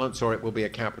in balance or it will be a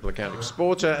capital account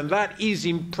exporter, and that is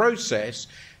in process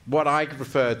what I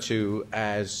refer to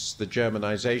as the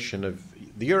Germanization of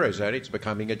the Eurozone. It's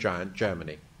becoming a giant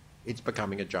Germany. It's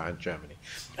becoming a giant Germany.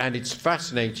 And it's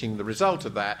fascinating. The result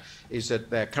of that is that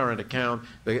their current account,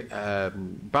 the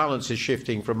balance is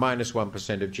shifting from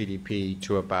 -1% of GDP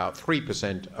to about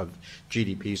 3% of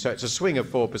GDP. So it's a swing of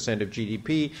 4% of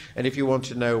GDP. And if you want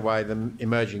to know why the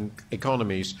emerging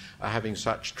economies are having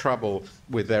such trouble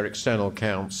with their external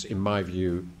accounts, in my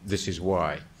view, this is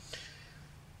why.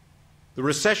 The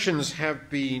recessions have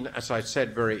been, as I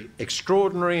said, very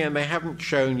extraordinary, and they haven't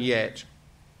shown yet,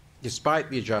 despite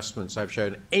the adjustments, I've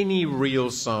shown any real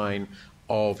sign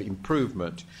of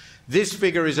improvement. This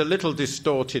figure is a little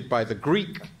distorted by the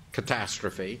Greek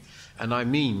catastrophe, and I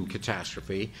mean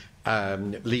catastrophe,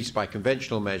 at least by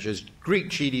conventional measures. Greek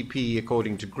GDP,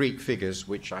 according to Greek figures,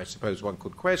 which I suppose one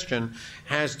could question,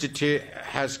 has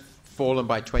fallen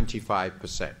by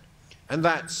 25%. And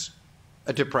that's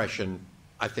a depression,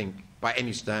 I think, by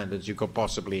any standards you could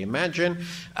possibly imagine,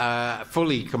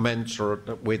 fully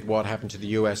commensurate with what happened to the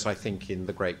US, I think, in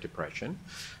the Great Depression.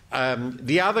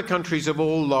 The other countries have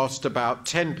all lost about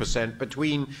 10%,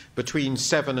 between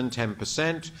 7 and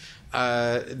 10%.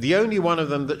 The only one of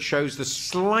them that shows the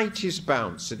slightest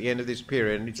bounce at the end of this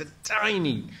period, and it's a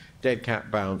tiny dead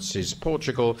cat bounce, is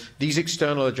Portugal. These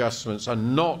external adjustments are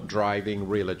not driving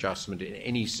real adjustment in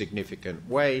any significant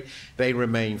way. They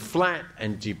remain flat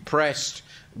and depressed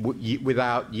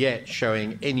without yet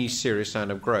showing any serious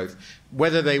sign of growth.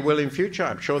 Whether they will in future,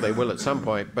 I'm sure they will at some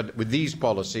point, but with these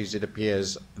policies it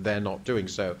appears they're not doing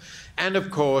so. And of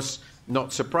course,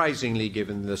 not surprisingly,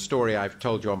 given the story I've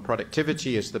told you on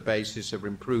productivity as the basis of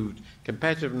improved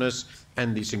competitiveness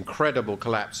and these incredible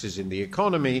collapses in the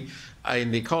economy,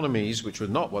 in the economies, which was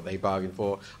not what they bargained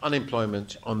for,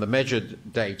 unemployment on the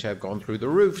measured data have gone through the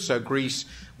roof. So Greece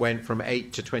went from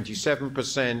 8 to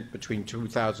 27% between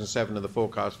 2007 and the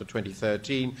forecast for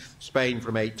 2013, Spain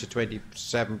from 8 to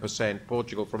 27%,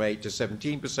 Portugal from 8 to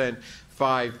 17%,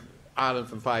 Ireland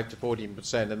from 5 to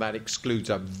 14%, and that excludes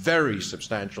a very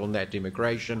substantial net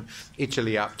immigration.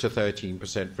 Italy up to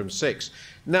 13% from 6%.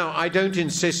 Now, I don't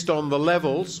insist on the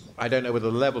levels. I don't know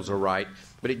whether the levels are right,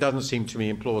 but it doesn't seem to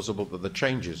me implausible that the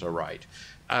changes are right.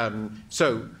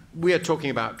 So we are talking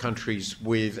about countries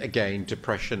with, again,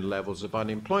 depression levels of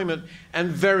unemployment and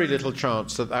very little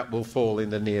chance that that will fall in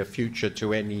the near future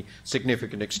to any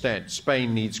significant extent.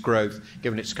 Spain needs growth,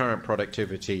 given its current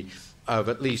productivity, of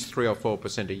at least 3 or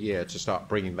 4% a year to start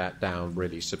bringing that down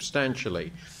really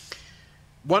substantially.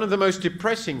 One of the most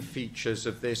depressing features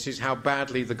of this is how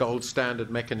badly the gold standard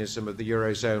mechanism of the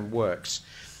Eurozone works.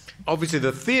 Obviously,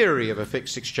 the theory of a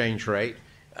fixed exchange rate,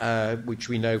 which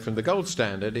we know from the gold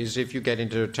standard, is if you get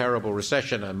into a terrible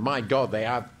recession, and my God, they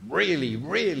have really,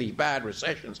 really bad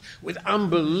recessions with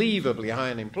unbelievably high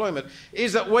unemployment,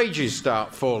 is that wages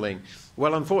start falling.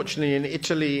 Well, unfortunately, in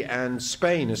Italy and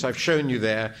Spain, as I've shown you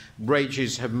there,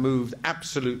 wages have moved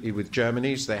absolutely with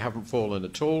Germany's. They haven't fallen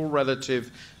at all relative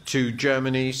to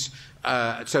Germany's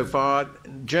so far.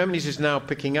 Germany's is now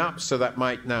picking up, so that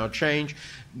might now change.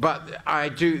 But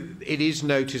it is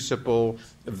noticeable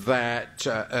that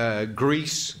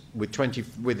Greece,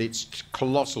 with its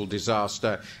colossal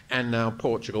disaster, and now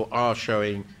Portugal are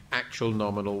showing actual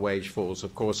nominal wage falls.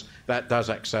 Of course, that does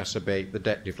exacerbate the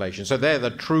debt deflation. So there,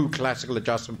 the true classical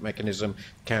adjustment mechanism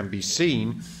can be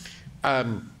seen.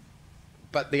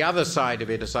 But the other side of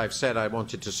it, as I've said, I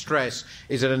wanted to stress,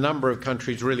 is that a number of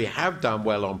countries really have done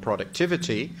well on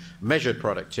productivity, measured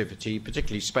productivity,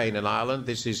 particularly Spain and Ireland.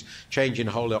 This is change in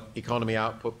whole economy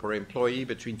output per employee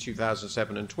between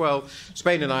 2007 and 12.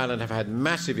 Spain and Ireland have had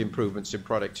massive improvements in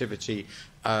productivity.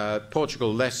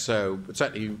 Portugal less so, but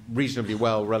certainly reasonably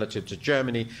well relative to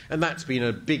Germany, and that's been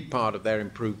a big part of their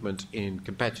improvement in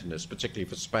competitiveness, particularly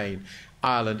for Spain.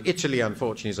 Ireland, Italy,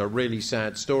 unfortunately, is a really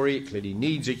sad story. It clearly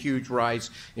needs a huge rise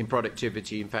in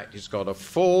productivity. In fact, it's got a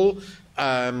fall.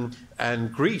 And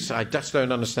Greece, I just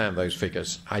don't understand those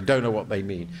figures. I don't know what they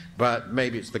mean. But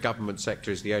maybe it's the government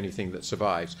sector is the only thing that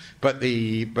survives. But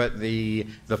the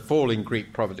fall in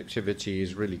Greek productivity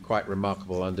is really quite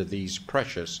remarkable under these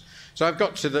pressures. So I've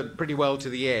got pretty well to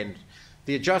the end.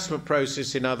 The adjustment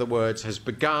process, in other words, has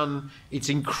begun. It's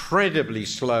incredibly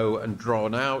slow and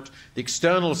drawn out. The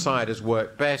external side has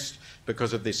worked best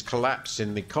because of this collapse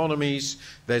in the economies.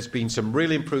 There's been some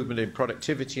real improvement in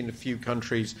productivity in a few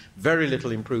countries, very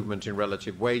little improvement in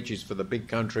relative wages for the big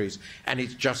countries, and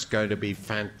it's just going to be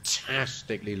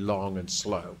fantastically long and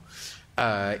slow.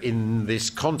 In this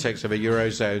context of a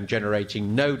Eurozone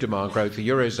generating no demand growth, the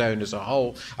Eurozone as a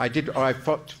whole, I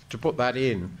thought to put that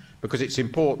in because it's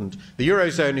important. The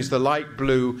Eurozone is the light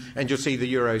blue, and you'll see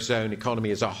the Eurozone economy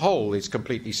as a whole is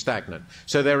completely stagnant.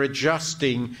 So they're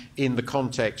adjusting in the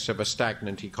context of a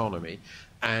stagnant economy,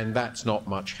 and that's not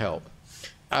much help.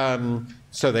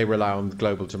 so they rely on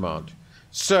global demand.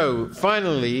 So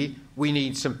finally, we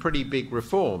need some pretty big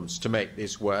reforms to make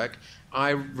this work.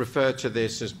 I refer to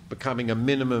this as becoming a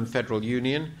minimum federal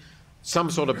union, some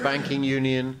sort of banking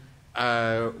union,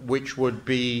 which would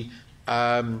be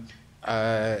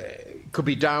could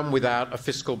be done without a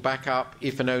fiscal backup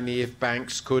if and only if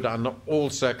banks could, under all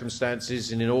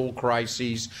circumstances and in all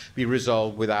crises, be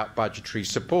resolved without budgetary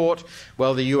support.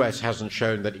 Well, the US hasn't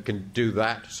shown that it can do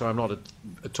that, so I'm not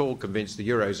at all convinced the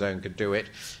Eurozone could do it.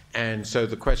 And so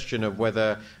the question of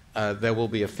whether there will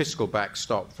be a fiscal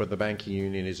backstop for the banking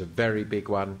union is a very big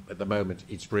one. At the moment,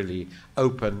 it's really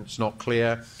open. It's not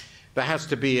clear. There has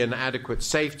to be an adequate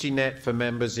safety net for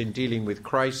members in dealing with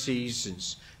crises,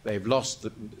 since they've lost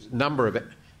the number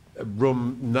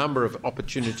of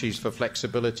opportunities for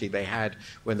flexibility they had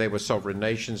when they were sovereign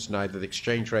nations. Neither the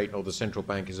exchange rate nor the central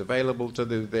bank is available to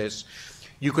do this.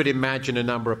 You could imagine a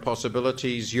number of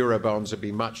possibilities. Eurobonds have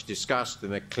been much discussed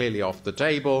and they're clearly off the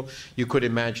table. You could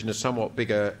imagine a somewhat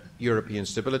bigger European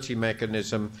stability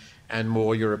mechanism and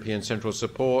more European central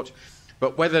support.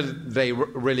 But whether they're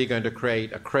really going to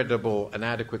create a credible and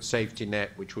adequate safety net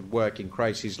which would work in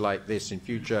crises like this in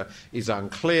future is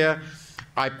unclear.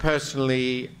 I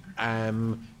personally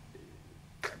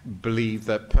believe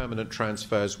that permanent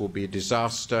transfers will be a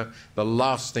disaster. The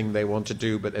last thing they want to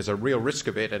do, but there's a real risk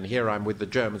of it, and here I'm with the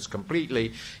Germans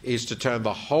completely, is to turn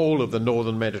the whole of the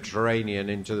northern Mediterranean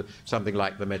into something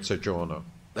like the Mezzogiorno.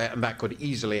 And that could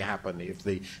easily happen if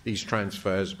these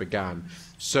transfers began.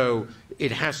 So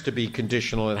it has to be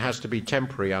conditional, it has to be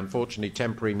temporary. Unfortunately,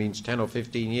 temporary means 10 or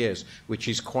 15 years, which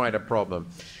is quite a problem.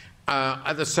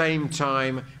 At the same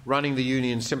time, running the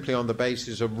union simply on the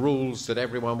basis of rules that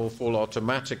everyone will fall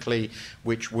automatically,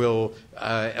 which will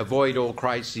avoid all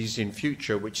crises in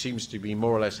future, which seems to be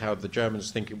more or less how the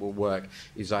Germans think it will work,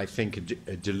 is, I think,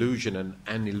 a delusion and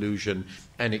an illusion,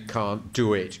 and it can't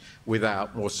do it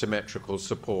without more symmetrical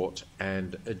support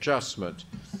and adjustment.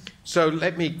 So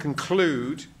let me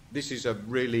conclude. This is a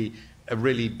really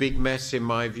big mess in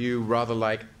my view, rather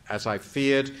like as I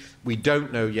feared. We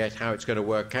don't know yet how it's going to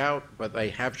work out, but they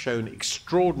have shown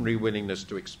extraordinary willingness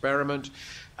to experiment.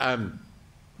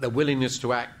 The willingness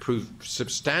to act proved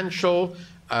substantial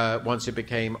once it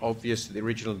became obvious that the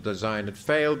original design had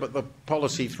failed, but the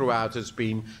policy throughout has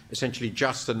been essentially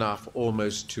just enough,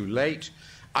 almost too late.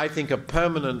 I think a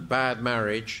permanent bad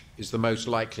marriage is the most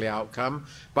likely outcome.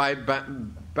 By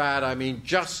bad, I mean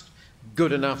just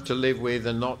good enough to live with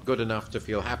and not good enough to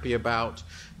feel happy about.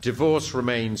 Divorce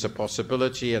remains a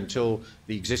possibility until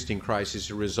the existing crises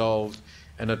are resolved,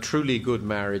 and a truly good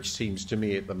marriage seems to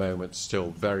me at the moment still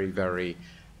very, very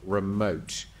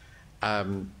remote.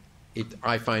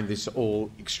 I find this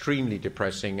all extremely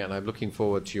depressing, and I'm looking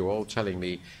forward to you all telling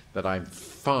me that I'm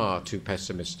far too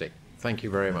pessimistic. Thank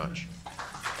you very much.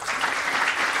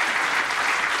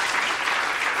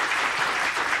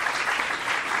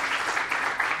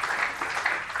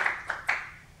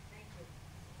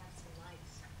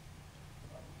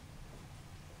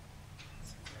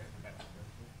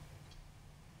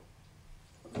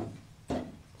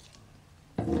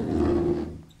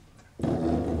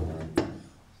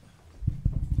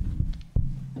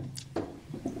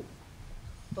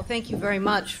 Thank you very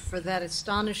much for that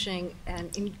astonishing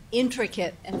and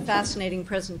intricate and fascinating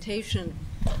presentation.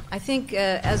 I think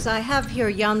as I have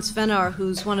here Jan Svejnar,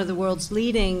 who's one of the world's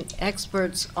leading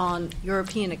experts on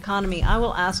European economy, I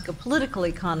will ask a political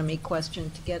economy question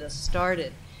to get us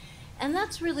started. And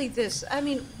that's really this. I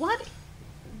mean, what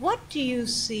do you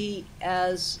see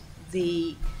as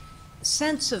the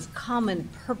sense of common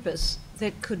purpose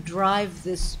that could drive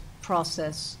this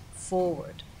process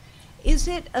forward? Is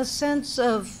it a sense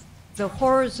of the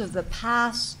horrors of the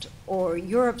past, or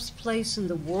Europe's place in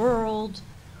the world,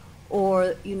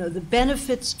 or the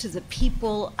benefits to the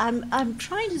people? I'm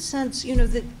trying to sense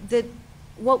that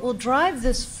what will drive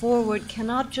this forward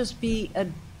cannot just be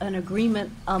an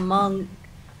agreement among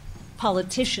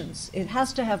politicians. It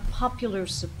has to have popular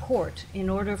support in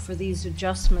order for these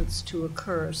adjustments to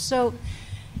occur. So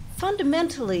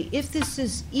fundamentally, if this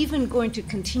is even going to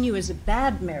continue as a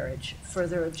bad marriage,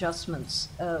 further adjustments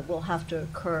will have to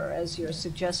occur, as you're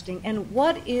suggesting. And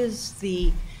what is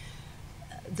the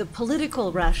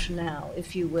political rationale,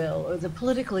 if you will, or the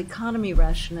political economy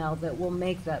rationale that will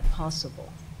make that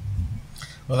possible?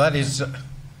 Well, that's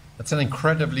an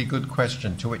incredibly good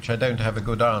question to which I don't have a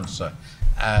good answer.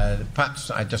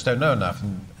 Perhaps I just don't know enough,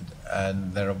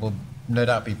 and there will no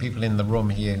doubt be people in the room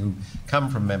here who come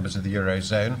from members of the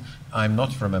Eurozone. I'm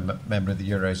not from a member of the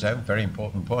Eurozone, very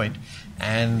important point,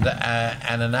 and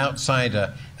an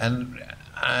outsider.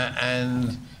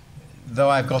 And though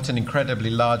I've got an incredibly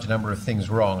large number of things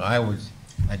wrong, I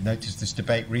I noticed this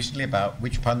debate recently about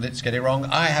which pundits get it wrong.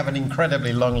 I have an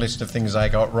incredibly long list of things I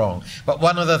got wrong. But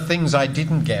one of the things I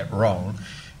didn't get wrong,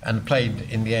 and played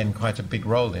in the end quite a big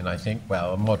role in, I think,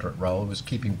 well, a moderate role, was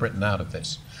keeping Britain out of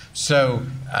this. So,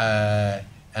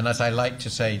 and as I like to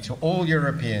say to all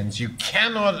Europeans, you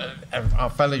cannot, our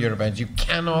fellow Europeans, you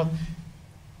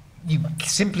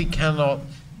simply cannot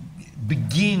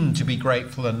begin to be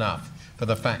grateful enough for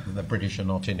the fact that the British are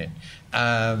not in it,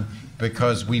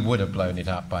 because we would have blown it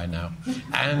up by now.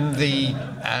 And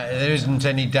there isn't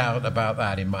any doubt about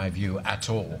that, in my view,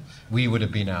 at all. We would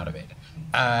have been out of it.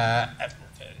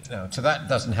 No, so that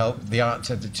doesn't help the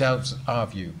answer. It tells our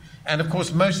view. And, of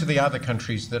course, most of the other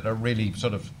countries that are really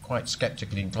sort of quite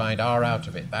sceptically inclined are out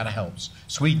of it. That helps.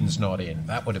 Sweden's not in.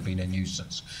 That would have been a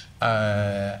nuisance.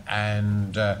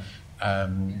 And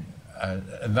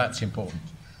that's important.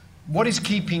 What is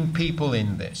keeping people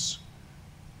in this?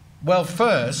 Well,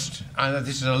 first,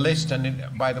 this is a list, and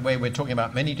by the way, we're talking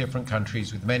about many different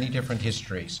countries with many different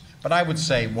histories. But I would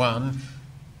say, one,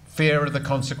 fear of the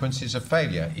consequences of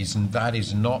failure. That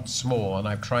is not small, and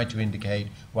I've tried to indicate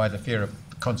why the fear of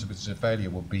the consequences of failure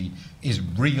is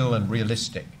real and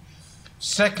realistic.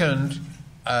 Second,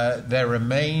 there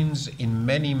remains in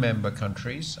many member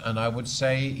countries, and I would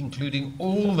say including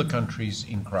all the countries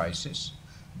in crisis,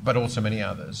 but also many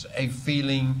others, a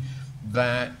feeling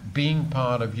that being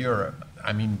part of Europe,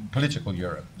 I mean political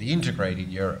Europe, the integrated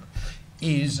Europe,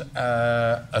 is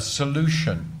a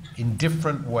solution in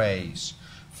different ways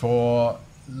for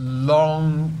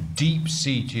long,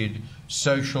 deep-seated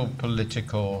social,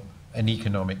 political, and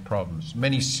economic problems,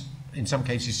 many, in some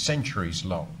cases, centuries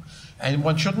long. And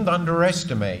one shouldn't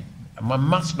underestimate, one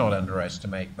must not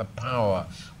underestimate the power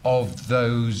of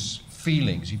those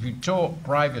feelings. If you talk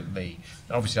privately,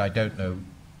 obviously I don't know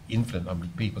infinite number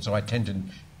of people, so I tend to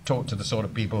talk to the sort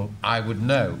of people I would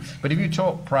know. But if you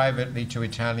talk privately to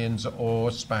Italians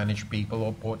or Spanish people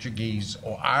or Portuguese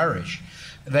or Irish,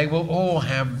 they will all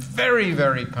have very,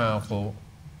 very powerful,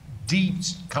 deep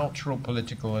cultural,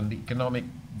 political, and economic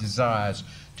desires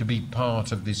to be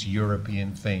part of this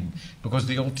European thing, because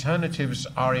the alternatives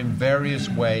are in various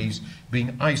ways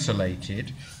being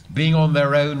isolated, being on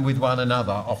their own with one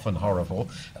another, often horrible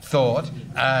thought,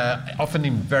 often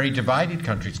in very divided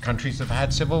countries that have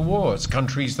had civil wars,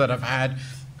 countries that have had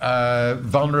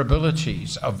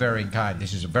vulnerabilities of varying kind.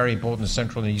 This is very important in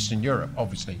Central and Eastern Europe,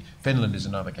 obviously. Finland is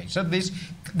another case. So this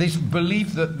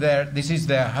belief that this is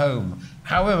their home,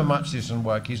 however much this doesn't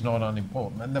work, is not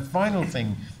unimportant. And the final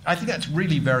thing, I think that's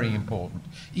really very important,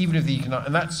 even if the economic,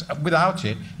 and that's without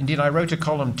it. Indeed, I wrote a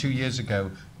column 2 years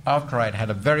ago after I'd had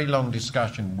a very long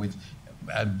discussion with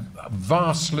a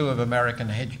vast slew of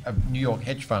New York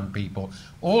hedge fund people,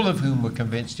 all of whom were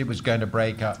convinced it was going to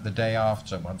break up the day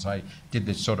after, once I did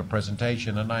this sort of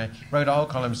presentation. And I wrote a whole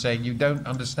column saying, you don't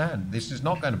understand, this is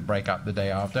not going to break up the day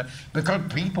after, because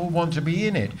people want to be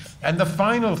in it. And the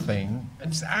final thing,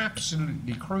 and it's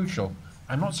absolutely crucial,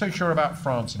 I'm not so sure about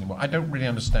France anymore. I don't really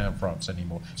understand France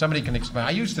anymore. Somebody can explain.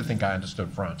 I used to think I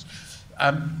understood France.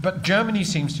 But Germany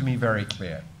seems to me very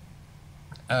clear.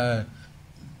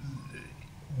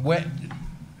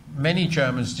 Many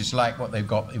Germans dislike what they've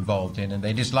got involved in, and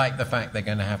they dislike the fact they're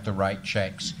going to have to write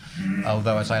checks.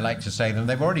 Although, as I like to say them,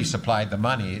 they've already supplied the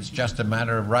money. It's just a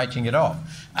matter of writing it off.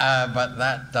 But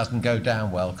that doesn't go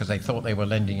down well, because they thought they were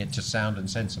lending it to sound and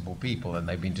sensible people, and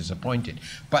they've been disappointed.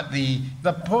 But the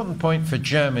important point for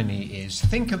Germany is,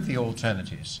 think of the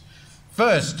alternatives.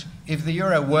 First, if the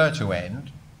euro were to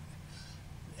end,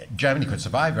 Germany could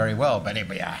survive very well, but it'd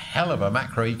be a hell of a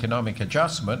macroeconomic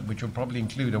adjustment, which would probably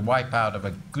include a wipeout of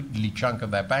a goodly chunk of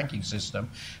their banking system,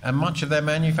 and much of their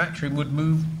manufacturing would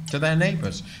move to their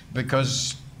neighbours,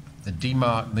 because the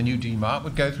new D-Mark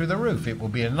would go through the roof. It will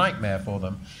be a nightmare for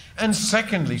them. And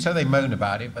secondly, so they moan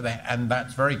about it, and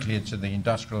that's very clear to the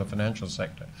industrial and financial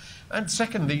sector. And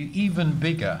secondly, even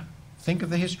bigger, think of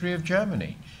the history of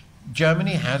Germany.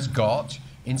 Germany has got,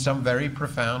 in some very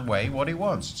profound way, what it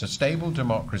wants. It's a stable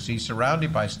democracy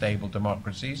surrounded by stable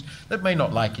democracies that may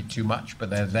not like it too much, but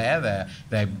they're there,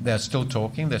 they're still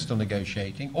talking, they're still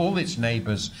negotiating. All its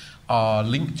neighbours are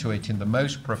linked to it in the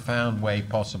most profound way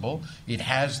possible. It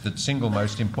has the single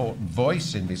most important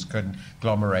voice in this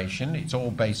conglomeration. It's all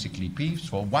basically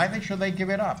peaceful. Why should they give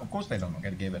it up? Of course they're not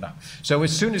going to give it up. So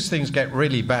as soon as things get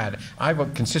really bad,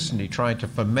 I've consistently tried to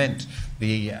foment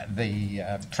the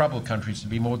troubled countries to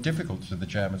be more difficult to the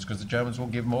Germans, because the Germans will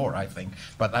give more, I think.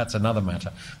 But that's another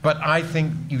matter. But I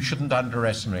think you shouldn't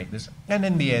underestimate this. And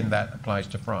in the end, that applies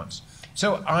to France.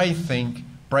 So I think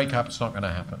breakup's not going to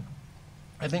happen.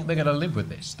 I think they're going to live with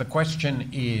this. The question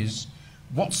is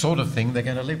what sort of thing they're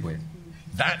going to live with.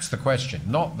 That's the question.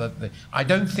 Not that I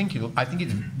don't think it'll. I think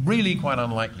it's really quite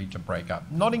unlikely to break up.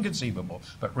 Not inconceivable,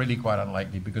 but really quite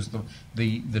unlikely because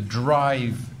the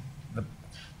drive,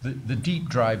 the deep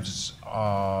drives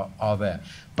are there.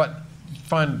 But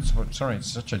sorry,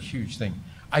 it's such a huge thing.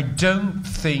 I don't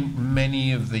think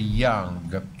many of the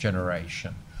young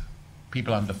generation,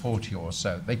 people under 40 or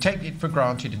so, they take it for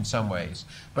granted in some ways,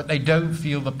 but they don't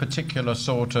feel the particular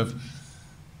sort of.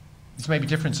 It's maybe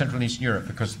different in Central and Eastern Europe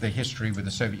because the history with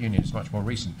the Soviet Union is much more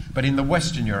recent. But in the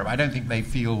Western Europe, I don't think they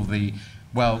feel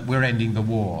we're ending the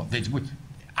war.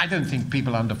 I don't think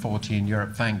people under 40 in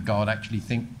Europe, thank God, actually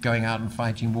think going out and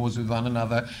fighting wars with one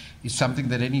another is something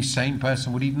that any sane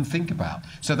person would even think about.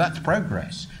 So that's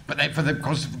progress. But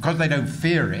because they don't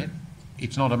fear it,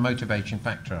 it's not a motivation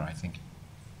factor, I think.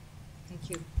 Thank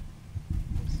you.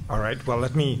 All right. Well,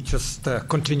 let me just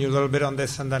continue a little bit on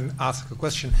this and then ask a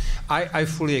question. I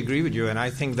fully agree with you, and I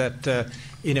think that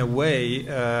in a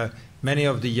way, many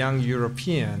of the young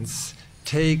Europeans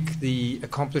take the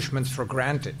accomplishments for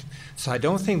granted. So I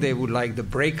don't think they would like the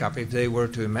breakup. If they were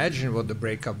to imagine what the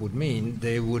breakup would mean,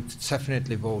 they would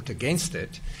definitely vote against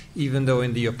it, even though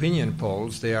in the opinion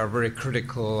polls they are very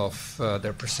critical of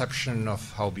their perception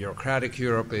of how bureaucratic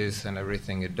Europe is and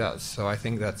everything it does. So I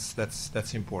think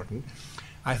that's important.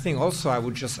 I think also I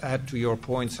would just add to your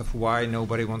points of why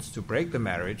nobody wants to break the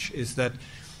marriage is that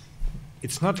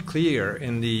it's not clear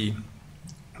in the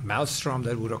maelstrom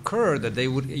that would occur that they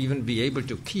would even be able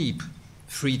to keep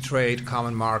free trade,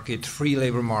 common market, free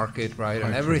labor market, right,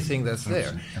 and everything that's there.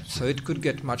 Absolutely. So it could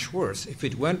get much worse. If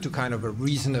it went to kind of a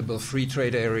reasonable free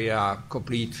trade area,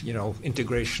 complete,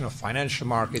 integration of financial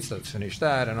markets, let's finish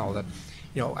that and all that,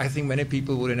 I think many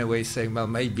people would in a way say, well,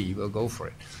 maybe we'll go for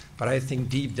it. But I think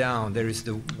deep down there is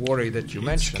the worry that you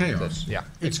mentioned. Chaos.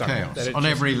 It's chaos. On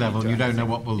every level, you don't know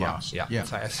what will last. Yeah.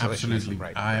 Absolutely.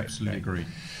 Right, I absolutely agree.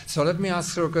 So let me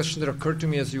ask you a question that occurred to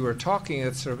me as you were talking.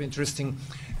 It's sort of interesting.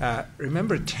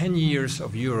 Remember 10 years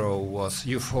of Euro was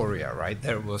euphoria, right?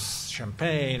 There was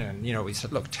champagne and, we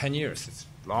said, look, 10 years, it's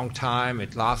a long time,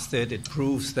 it lasted, it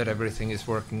proves that everything is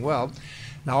working well.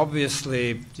 Now,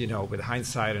 obviously, with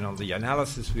hindsight and all the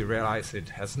analysis, we realize it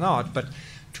has not. But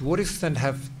to what extent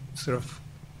have sort of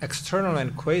external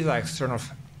and quasi-external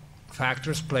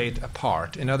factors played a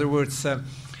part? In other words, the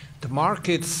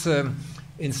markets,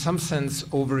 in some sense,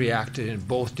 overreacted in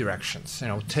both directions.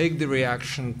 Take the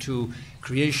reaction to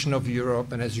creation of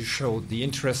Europe, and as you showed, the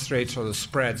interest rates or the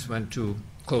spreads went to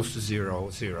close to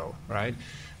zero, right?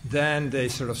 Then they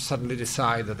sort of suddenly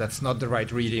decide that that's not the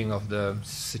right reading of the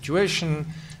situation,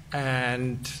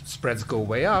 and spreads go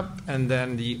way up, and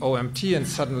then the OMT, and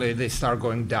suddenly they start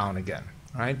going down again,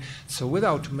 right? So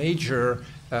without major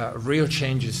real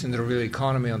changes in the real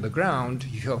economy on the ground,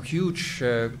 you have huge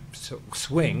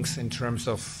swings in terms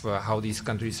of how these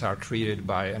countries are treated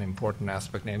by an important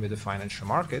aspect, namely the financial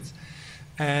markets.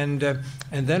 And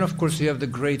then, of course, you have the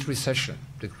Great Recession,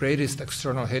 the greatest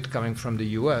external hit coming from the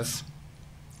U.S.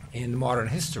 in modern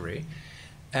history.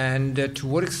 And to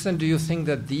what extent do you think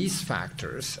that these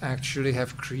factors actually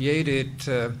have created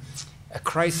a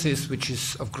crisis which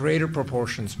is of greater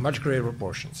proportions, much greater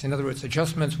proportions? In other words,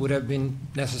 adjustments would have been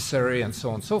necessary and so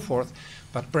on and so forth,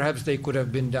 but perhaps they could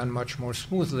have been done much more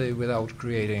smoothly without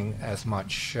creating as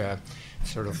much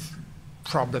sort of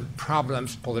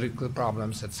problems, political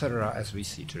problems, etc., as we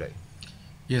see today.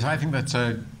 Yes, I think that's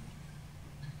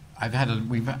I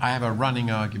have a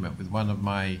running argument with one of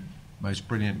my most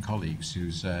brilliant colleagues,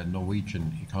 who's a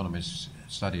Norwegian economist,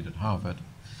 studied at Harvard.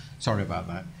 Sorry about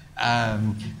that.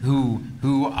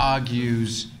 Who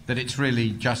argues that it's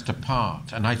really just a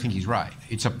part, and I think he's right.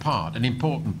 It's an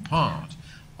important part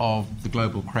of the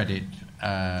global credit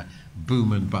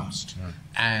boom and bust. Yeah.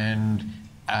 And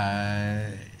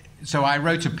so I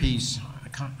wrote a piece.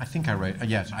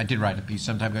 I did write a piece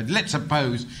some time ago. Let's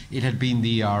suppose it had been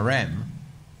the ERM,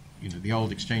 the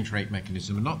old exchange rate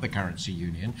mechanism, and not the currency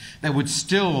union. There would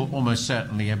still almost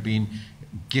certainly have been,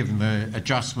 given the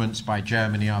adjustments by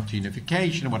Germany after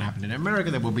unification and what happened in America,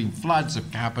 there would have been floods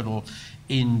of capital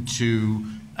into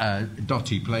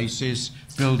dotty places,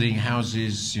 building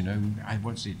houses.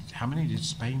 How many did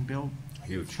Spain build?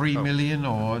 Huge. 3 million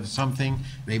or something.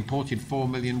 They imported 4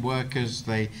 million workers.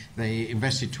 They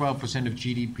invested 12% of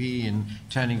GDP in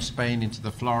turning Spain into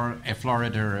the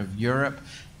Florida of Europe.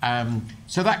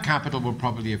 So that capital would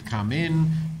probably have come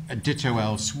in. Ditto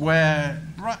elsewhere,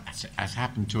 as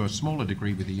happened to a smaller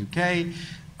degree with the UK.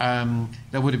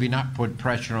 There would have been upward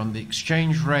pressure on the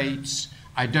exchange rates.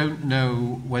 I don't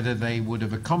know whether they would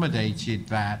have accommodated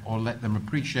that or let them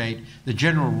appreciate. The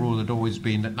general rule had always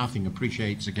been that nothing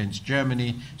appreciates against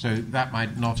Germany, so that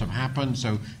might not have happened.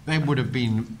 So they would have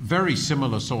been very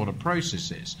similar sort of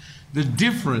processes. The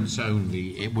difference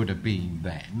only it would have been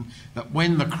then that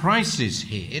when the crisis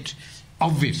hit,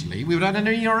 obviously, we would have had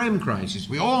an ERM crisis.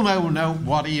 We all know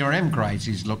what ERM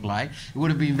crises look like. It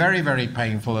would have been very, very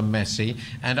painful and messy.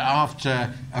 And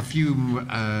after a few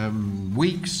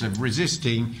weeks of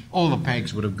resisting, all the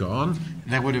pegs would have gone.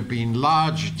 There would have been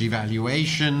large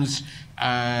devaluations.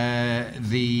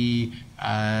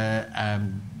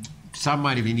 Some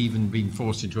might have even been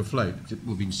forced into a float. It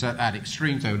would have been at that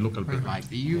extreme, so it would look a bit like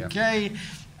the UK.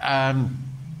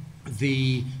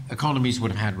 The economies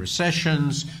would have had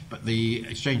recessions, but the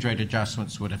exchange rate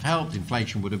adjustments would have helped.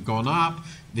 Inflation would have gone up.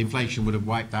 The inflation would have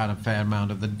wiped out a fair amount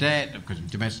of the debt because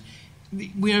of domestic.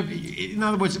 In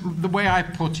other words, the way I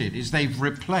put it is they've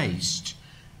replaced,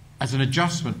 as an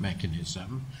adjustment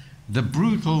mechanism, the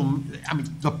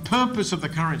purpose of the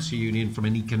currency union from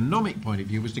an economic point of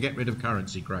view was to get rid of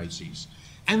currency crises.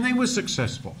 And they were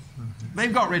successful. Mm-hmm.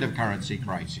 They've got rid of currency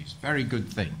crises. Very good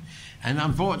thing. And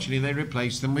unfortunately, they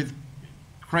replaced them with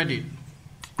credit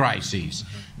crises.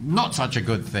 Mm-hmm. Not such a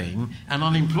good thing. And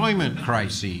unemployment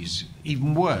crises,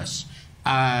 even worse.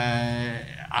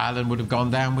 Ireland would have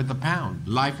gone down with the pound.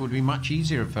 Life would be much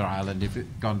easier for Ireland if it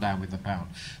had gone down with the pound.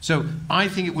 So I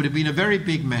think it would have been a very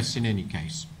big mess in any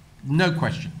case. No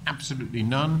question. Absolutely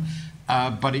none.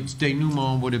 But its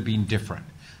denouement would have been different.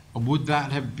 Would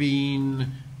that have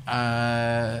been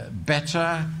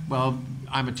better? Well,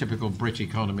 I'm a typical Brit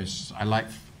economist. I like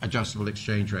adjustable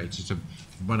exchange rates. It's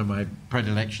one of my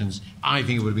predilections. I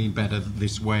think it would have been better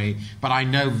this way. But I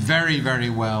know very, very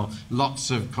well lots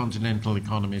of continental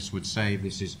economists would say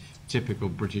this is typical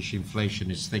British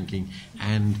inflationist thinking,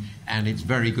 and it's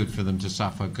very good for them to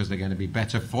suffer because they're going to be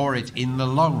better for it in the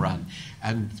long run.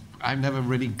 And I've never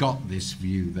really got this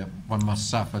view that one must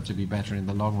suffer to be better in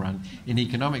the long run in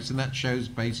economics, and that shows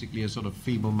basically a sort of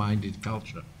feeble-minded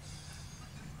culture.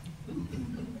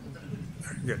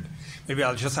 Very good. Maybe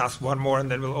I'll just ask one more and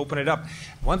then we'll open it up.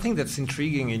 One thing that's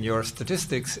intriguing in your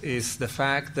statistics is the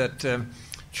fact that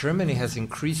Germany has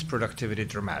increased productivity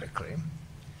dramatically.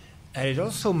 And it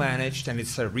also managed, and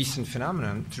it's a recent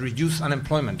phenomenon, to reduce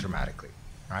unemployment dramatically.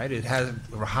 Right? It had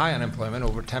high unemployment,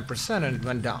 over 10%, and it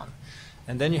went down.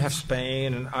 And then you have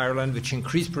Spain and Ireland, which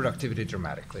increased productivity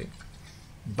dramatically.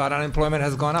 But unemployment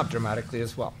has gone up dramatically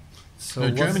as well. So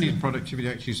Germany's productivity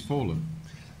actually has fallen.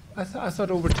 I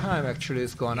thought over time, actually,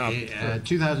 it's gone up.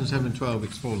 2007-12,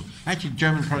 it's fallen. Actually,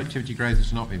 German productivity growth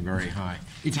has not been very high.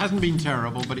 It hasn't been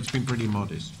terrible, but it's been pretty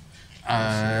modest.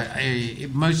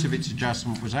 Most of its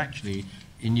adjustment was actually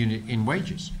in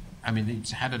wages. I mean,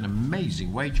 it's had an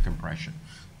amazing wage compression.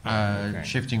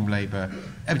 Shifting labour.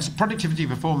 Its productivity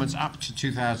performance up to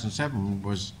 2007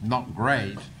 was not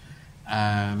great,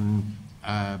 but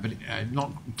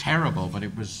not terrible, but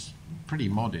it was pretty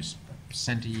modest. %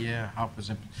 a year,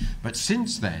 0.5%. But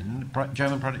since then,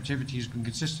 German productivity has been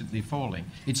consistently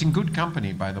falling. It's in good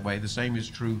company, by the way. The same is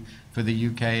true for the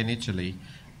UK and Italy.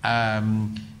 But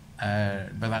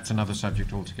that's another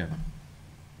subject altogether.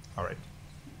 All right.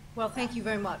 Well, thank you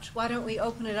very much. Why don't we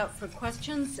open it up for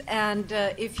questions? And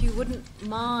if you wouldn't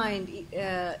mind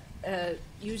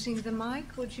using the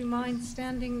mic, would you mind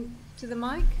standing to the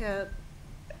mic,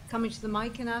 coming to the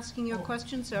mic and asking your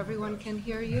question so everyone can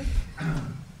hear you?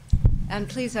 And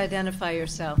please identify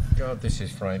yourself. God, this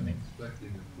is frightening.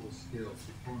 Expecting a full-scale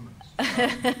performance.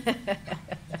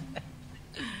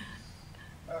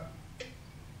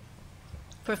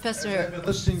 Professor I've been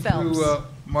listening Phelps. to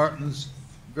Martin's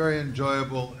very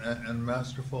enjoyable and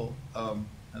masterful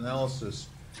analysis.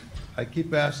 I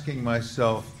keep asking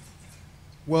myself,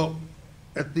 well,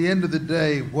 at the end of the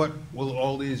day, what will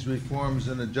all these reforms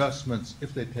and adjustments,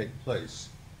 if they take place,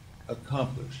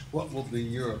 accomplish? What will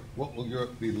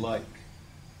Europe be like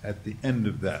at the end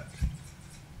of that?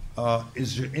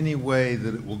 Is there any way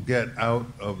that it will get out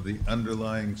of the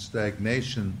underlying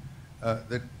stagnation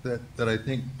that I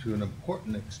think, to an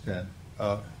important extent,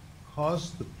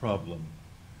 caused the problem?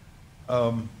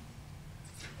 I've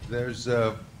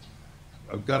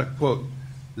got to quote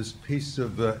this piece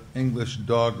of English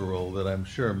doggerel that I'm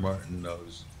sure Martin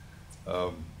knows.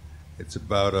 It's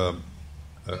about a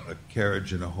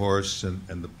carriage and a horse,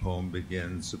 and the poem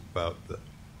begins about the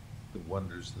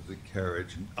wonders of the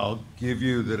carriage. And I'll give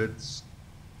you that it's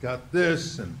got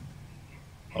this, and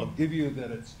I'll give you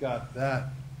that it's got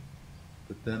that.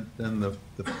 But then the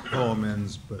poem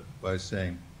ends by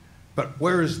saying, but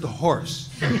where is the horse?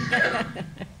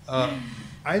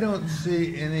 I don't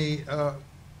see any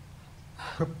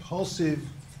propulsive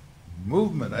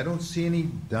movement. I don't see any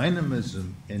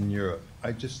dynamism in Europe.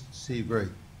 I just see a very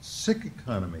sick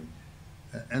economy.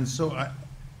 And so,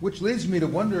 which leads me to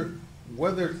wonder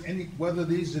whether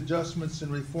these adjustments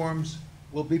and reforms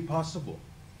will be possible.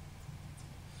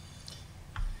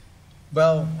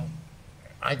 Well,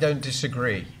 I don't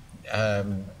disagree.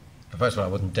 First of all, I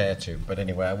wouldn't dare to, but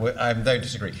anyway, I don't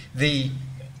disagree.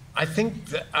 I think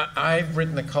that I've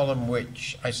written a column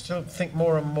which I still think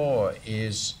more and more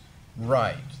is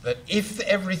right, that if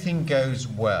everything goes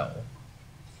well,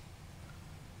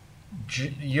 the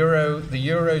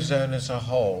Eurozone as a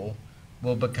whole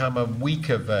will become a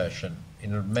weaker version,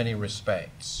 in many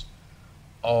respects,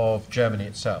 of Germany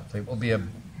itself. It will be a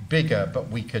bigger but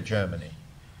weaker Germany.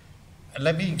 And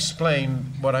let me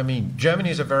explain what I mean.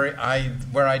 Germany is where I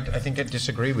think I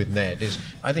disagree with Ned, is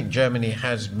I think Germany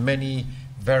has many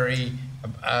very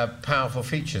powerful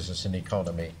features as an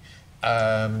economy.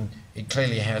 It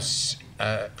clearly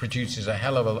produces a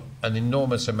hell of an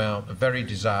enormous amount of very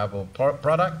desirable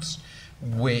products,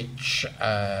 which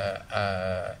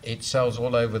it sells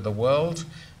all over the world.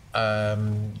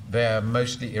 They're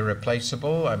mostly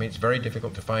irreplaceable. I mean, it's very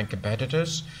difficult to find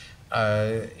competitors.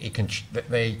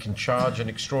 They can charge an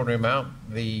extraordinary amount.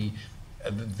 The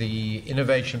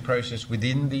innovation process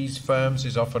within these firms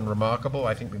is often remarkable.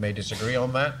 I think we may disagree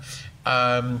on that.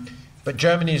 But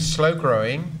Germany is slow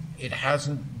growing. It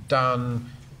hasn't done.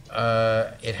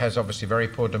 It has obviously very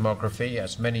poor demography,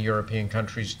 as many European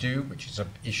countries do, which is an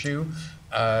issue.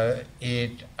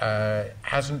 It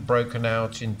hasn't broken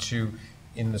out in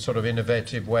the sort of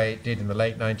innovative way it did in the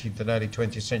late 19th and early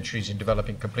 20th centuries in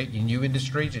developing completely new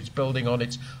industries. It's building on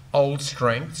its old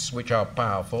strengths, which are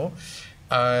powerful.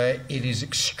 It is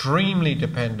extremely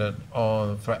dependent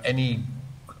for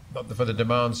the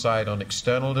demand side on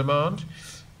external demand.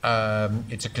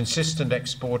 It's a consistent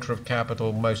exporter of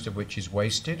capital, most of which is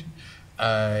wasted.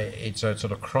 It's a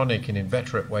sort of chronic and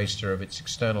inveterate waster of its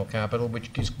external capital, which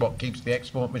is what keeps the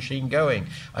export machine going.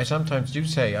 I sometimes do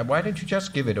say, why don't you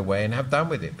just give it away and have done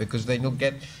with it? Because then you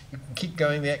can keep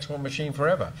going the export machine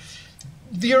forever.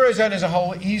 The Eurozone as a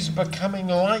whole is becoming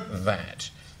like that.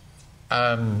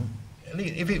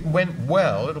 If it went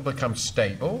well, it'll become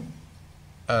stable.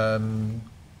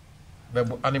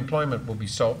 Unemployment will be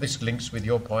solved. This links with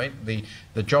your point. The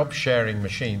job sharing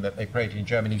machine that they created in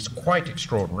Germany is quite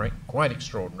extraordinary, quite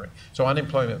extraordinary. So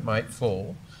unemployment might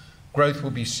fall, growth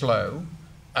will be slow,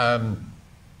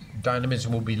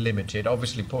 dynamism will be limited.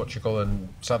 Obviously Portugal and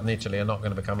southern Italy are not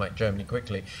going to become like Germany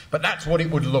quickly, but that's what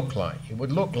it would look like. It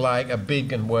would look like a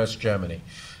big and worse Germany.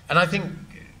 And I think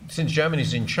since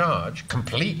Germany's in charge,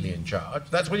 completely in charge,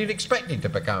 that's what you'd expect it to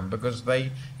become, because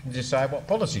they can decide what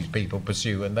policies people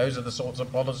pursue, and those are the sorts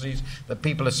of policies that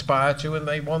people aspire to and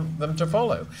they want them to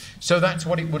follow. So that's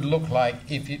what it would look like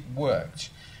if it worked.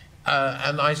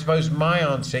 And I suppose my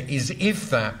answer is, if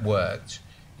that worked,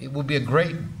 it would be a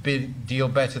great deal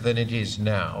better than it is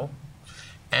now,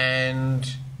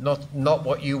 and not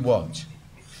what you want.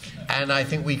 And I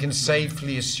think we can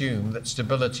safely assume that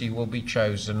stability will be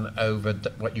chosen over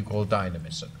what you call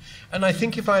dynamism. And I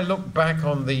think if I look back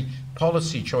on the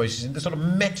policy choices, and the sort of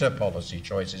meta-policy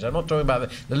choices, I'm not talking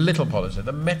about the little policy,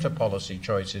 the meta-policy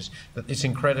choices that this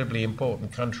incredibly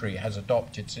important country has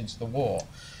adopted since the war.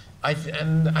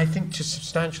 And I think to a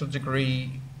substantial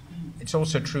degree, it's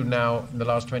also true now in the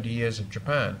last 20 years of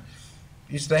Japan,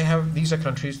 is these are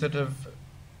countries that have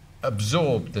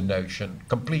absorbed the notion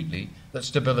completely that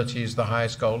stability is the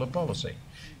highest goal of policy.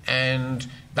 And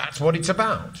that's what it's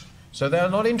about. So they're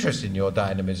not interested in your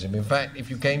dynamism. In fact,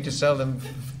 if you came to sell them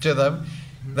to them,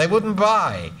 they wouldn't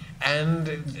buy.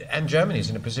 And Germany's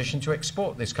in a position to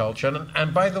export this culture.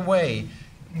 And by the way,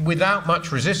 without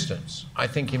much resistance, I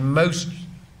think in most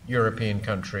European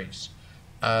countries,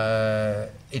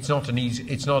 it's not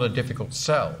a difficult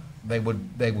sell. They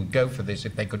would go for this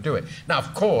if they could do it. Now,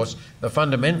 of course, the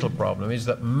fundamental problem is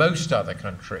that most other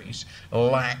countries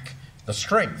lack the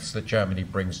strengths that Germany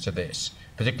brings to this,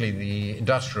 particularly the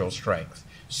industrial strength.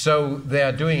 So they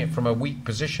are doing it from a weak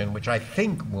position, which I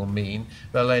think will mean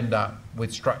they'll end up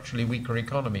with structurally weaker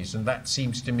economies. And that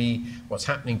seems to me what's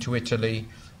happening to Italy.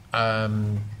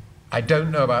 I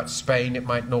don't know about Spain. It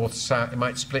might north-south. It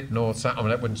might split north-south. I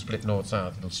mean, it wouldn't split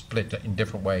north-south. It'll split in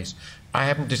different ways. I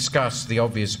haven't discussed the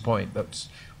obvious point that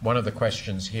one of the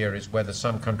questions here is whether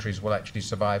some countries will actually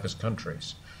survive as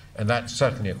countries. And that's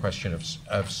certainly a question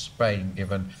of Spain,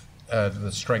 given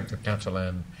the strength of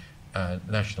Catalan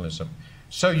nationalism.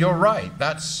 So you're right.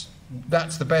 That's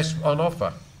the best on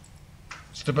offer.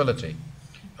 Stability.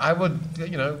 I would,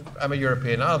 I'm a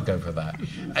European. I'll go for that.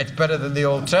 It's better than the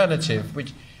alternative,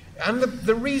 which... And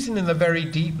the reason in the very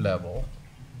deep level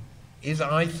is,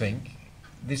 I think,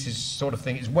 this is sort of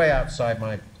thing is way outside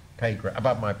my pay grade,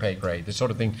 above my pay grade, the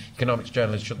sort of thing economics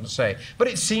journalists shouldn't say. But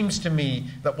it seems to me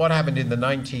that what happened in the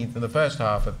 19th and the first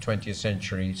half of 20th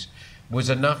centuries was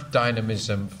enough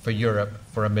dynamism for Europe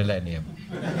for a millennium.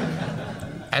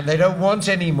 And they don't want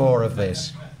any more of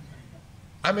this.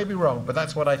 I may be wrong, but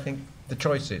that's what I think the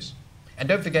choice is. And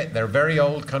don't forget, they're very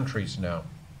old countries now.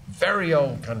 Very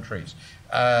old countries.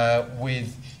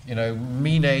 With, you know,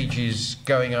 mean ages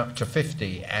going up to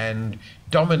 50 and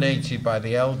dominated by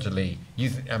the elderly.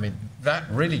 I mean, that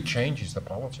really changes the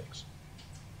politics.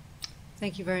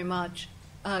 Thank you very much.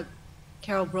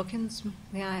 Carol Brookins,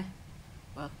 may I?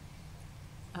 Well,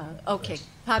 okay.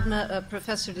 Padma,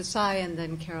 Professor Desai, and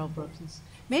then Carol Brookins.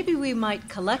 Maybe we might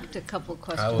collect a couple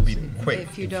questions. I will be quick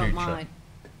if you in don't future. mind.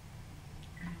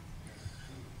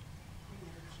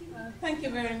 Thank you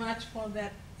very much for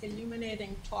that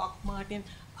illuminating talk, Martin.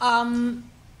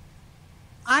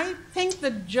 I think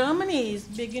that Germany is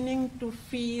beginning to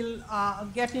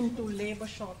get into labor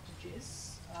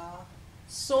shortages.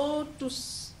 So to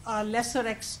a lesser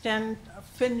extent,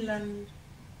 Finland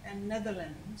and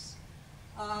Netherlands.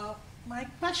 My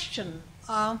question,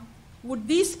 would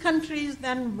these countries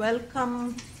then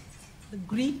welcome the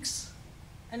Greeks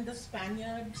and the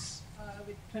Spaniards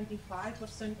with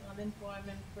 25%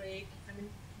 unemployment rate? I mean,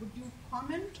 would you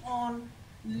comment on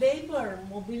labor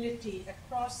mobility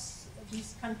across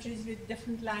these countries with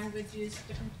different languages,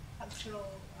 different cultural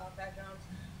backgrounds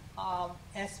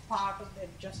as part of the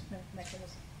adjustment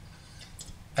mechanism?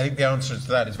 I think the answer to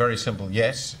that is very simple.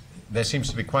 Yes, there seems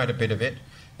to be quite a bit of it.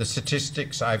 The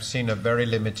statistics I've seen are very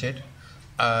limited.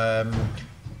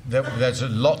 There's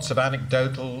lots of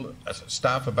anecdotal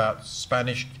stuff about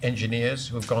Spanish engineers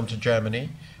who have gone to Germany.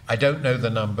 I don't know the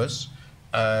numbers.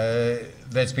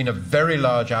 There's been a very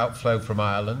large outflow from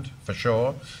Ireland, for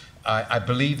sure. I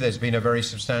believe there's been a very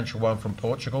substantial one from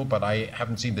Portugal, but I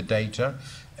haven't seen the data.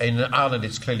 In Ireland,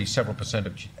 it's clearly several percent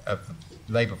of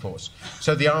the labour force.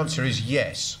 So the answer is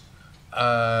yes.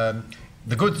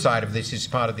 The good side of this is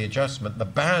part of the adjustment. The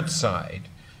bad side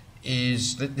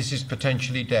is that this is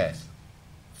potentially death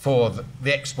for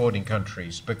the exporting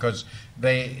countries, because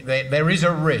there is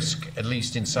a risk, at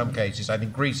least in some cases, I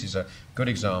think Greece is a good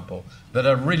example, that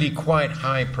a really quite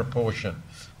high proportion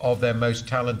of their most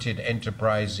talented,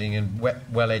 enterprising and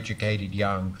well-educated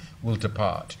young will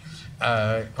depart.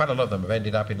 Quite a lot of them have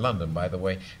ended up in London, by the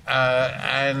way.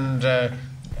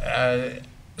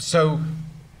 So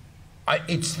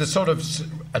it's the sort of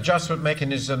adjustment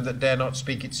mechanism that dare not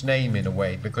speak its name in a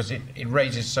way, because it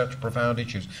raises such profound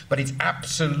issues. But it's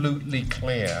absolutely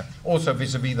clear, also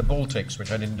vis-a-vis the Baltics,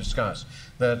 which I didn't discuss,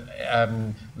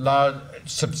 that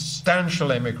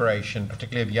substantial immigration,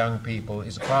 particularly of young people,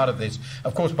 is a part of this.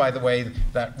 Of course, by the way,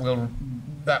 that will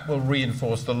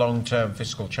reinforce the long-term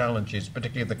fiscal challenges,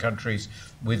 particularly of the countries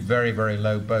with very, very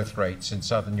low birth rates in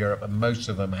Southern Europe, and most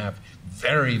of them have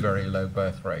very, very low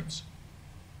birth rates.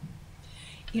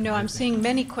 You know, I'm seeing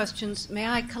many questions. May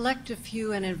I collect a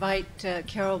few and invite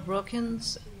Carol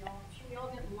Brookins?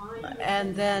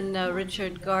 And then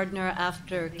Richard Gardner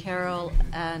after Carol,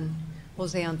 and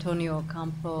Jose Antonio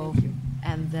Ocampo,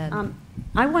 and then...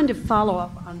 I wanted to follow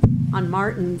up on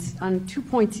Martin's, on 2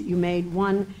 points that you made.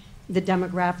 One, the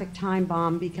demographic time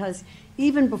bomb, because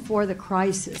even before the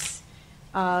crisis,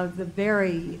 the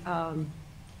very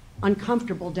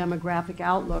uncomfortable demographic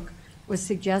outlook was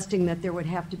suggesting that there would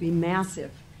have to be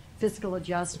massive fiscal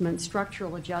adjustment,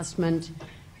 structural adjustment.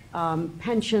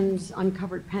 Pensions,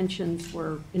 uncovered pensions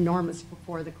were enormous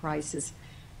before the crisis.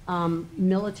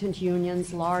 Militant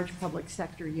unions, large public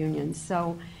sector unions.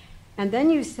 So, and then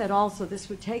you said also this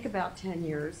would take about 10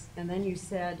 years, and then you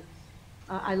said,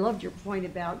 I loved your point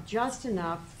about just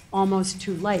enough, almost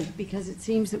too late, because it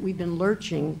seems that we've been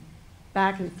lurching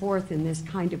back and forth in this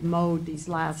kind of mode these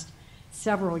last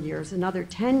several years. Another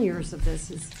 10 years of this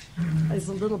is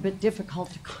a little bit difficult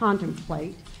to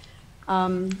contemplate.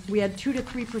 We had 2 to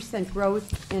 3%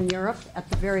 growth in Europe at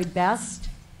the very best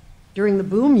during the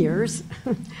boom years.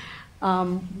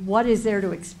 What is there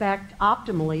to expect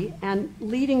optimally? And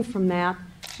leading from that,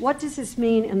 what does this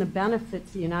mean in the benefit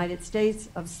to the United States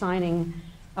of signing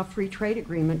a free trade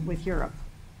agreement with Europe?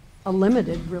 A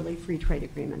limited, really, free trade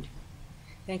agreement.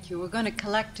 Thank you. We're going to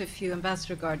collect a few.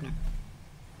 Ambassador Gardner.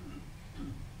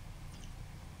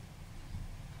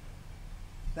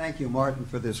 Thank you, Martin,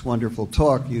 for this wonderful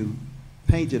talk. You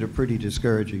painted a pretty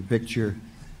discouraging picture,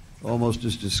 almost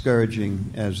as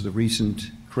discouraging as the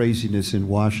recent craziness in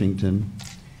Washington,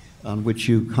 on which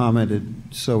you commented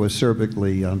so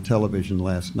acerbically on television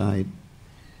last night.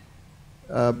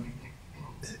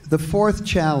 The fourth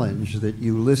challenge that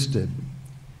you listed,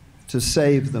 to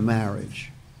save the marriage,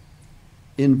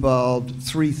 involved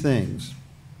three things: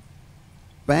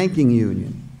 banking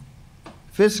union,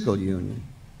 fiscal union,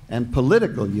 and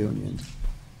political union.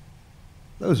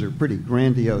 Those are pretty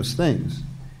grandiose things.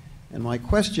 And my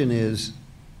question is,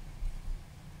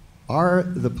 are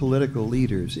the political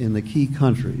leaders in the key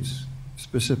countries,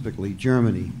 specifically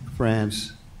Germany,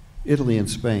 France, Italy, and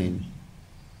Spain,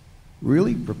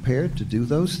 really prepared to do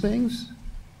those things?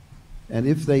 And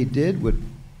if they did, would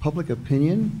public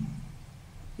opinion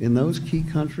in those key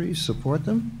countries support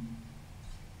them?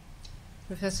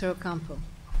 Professor Ocampo,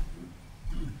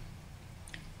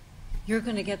 you're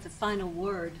going to get the final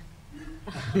word,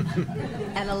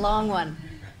 and a long one.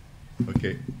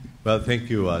 Okay. Well, thank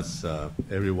you, as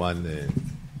everyone.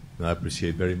 I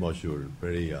appreciate very much your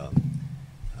very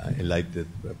enlightened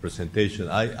presentation.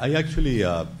 I actually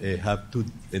have two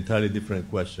entirely different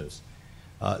questions.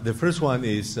 The first one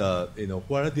is,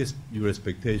 what are your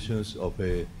expectations of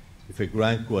if a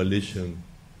grand coalition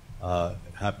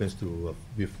happens to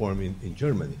be formed in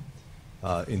Germany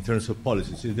in terms of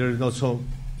policies? There are not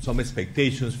some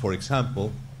expectations, for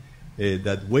example,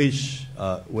 that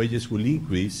wages will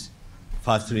increase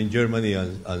faster in Germany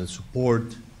and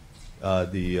support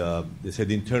the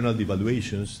internal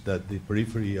devaluations that the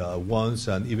periphery wants,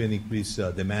 and even increase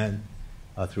demand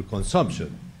through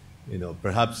consumption.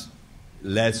 Perhaps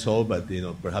less so, but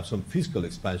perhaps some fiscal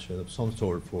expansion of some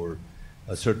sort for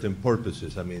certain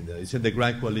purposes. I mean, it's in the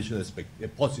Grand Coalition a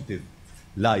positive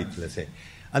light, let's say.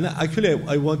 And actually,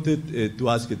 I wanted to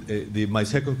ask my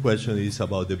second question is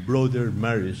about the broader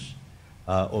marriage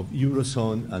of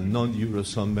Eurozone and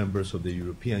non-Eurozone members of the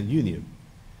European Union.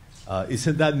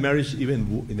 Isn't that marriage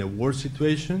even in a worse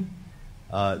situation?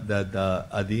 That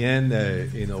at the end,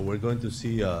 we're going to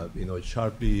see,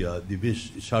 sharp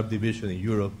division in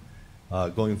Europe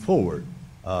going forward,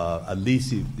 at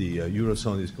least if the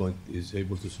Eurozone is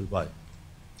able to survive.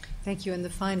 Thank you. And the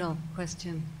final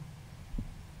question.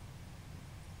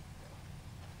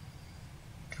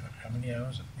 How many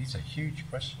hours? These are huge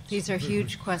questions. These are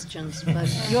huge questions, but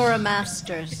you're a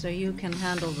master, so you can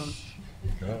handle them.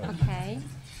 Okay.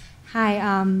 Hi,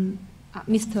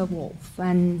 Mr. Wolf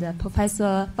and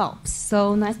Professor Phelps.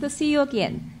 So nice to see you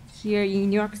again here in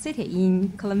New York City,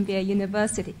 in Columbia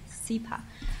University, SIPA.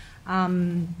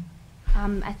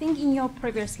 I think in your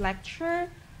previous lecture,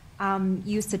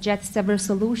 you suggest several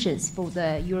solutions for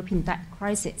the European debt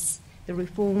crisis, the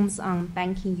reforms on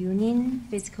banking union,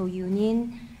 fiscal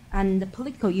union, and the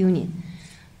political union.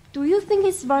 Do you think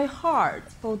it's very hard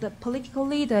for the political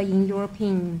leader in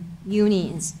European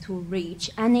unions to reach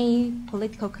any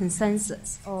political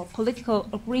consensus or political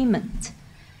agreement?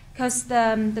 Because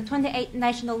the 28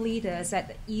 national leaders at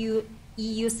the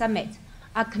EU summit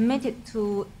are committed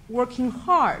to working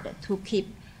hard to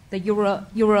keep the euro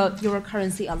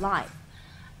currency alive.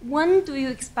 When do you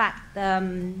expect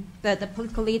that the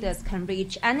political leaders can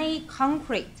reach any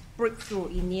concrete breakthrough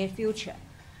in the near future?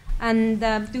 And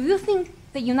do you think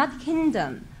the United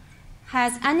Kingdom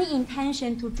has any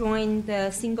intention to join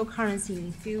the single currency in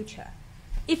the future?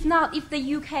 If not, if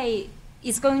the UK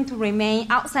is going to remain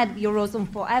outside the Eurozone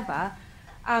forever,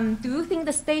 do you think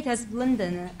the status of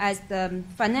London as the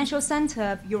financial center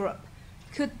of Europe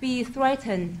could be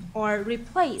threatened or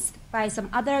replaced by some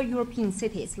other European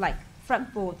cities like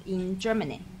Frankfurt in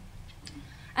Germany?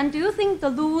 And do you think the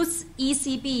loose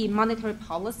ECB monetary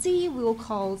policy will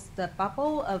cause the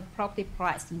bubble of property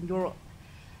price in Europe?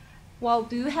 Well,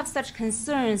 do you have such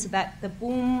concerns that the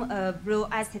boom of real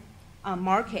estate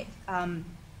market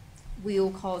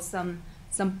will cause the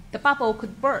bubble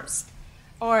could burst,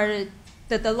 or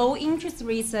that the low interest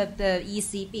rates of the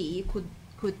ECB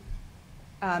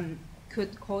could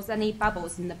cause any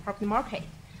bubbles in the property market?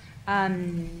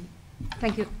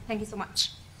 Thank you so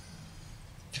much.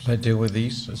 Shall I deal with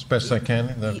these as best I can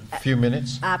in the few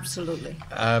minutes? Absolutely.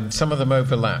 Some of them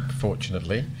overlap,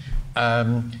 fortunately.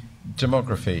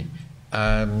 Demography.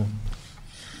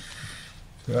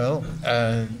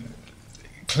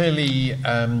 Clearly,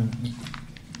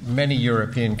 many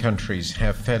European countries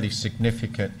have fairly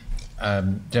significant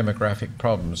demographic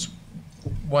problems.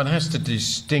 One has to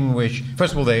distinguish,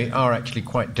 first of all, they are actually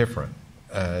quite different.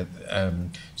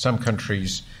 Some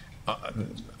countries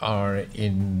are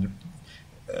in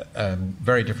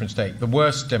very different state. The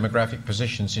worst demographic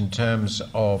positions in terms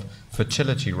of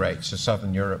fertility rates are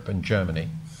Southern Europe and Germany.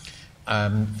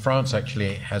 France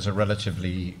actually has a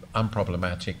relatively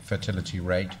unproblematic fertility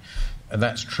rate, and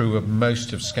that's true of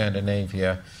most of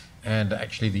Scandinavia and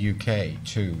actually the UK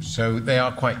too. So they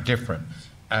are quite different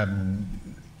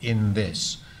in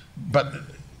this. But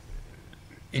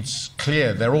it's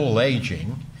clear they're all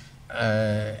aging,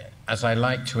 as I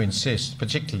like to insist,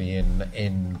 particularly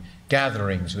in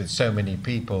gatherings with so many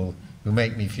people who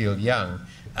make me feel young,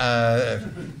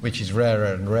 which is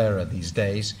rarer and rarer these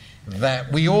days,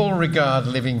 that we all regard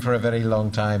living for a very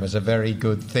long time as a very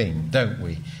good thing, don't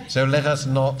we? So let us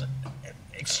not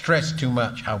stress too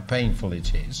much how painful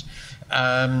it is.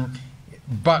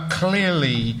 But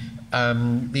clearly,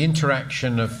 the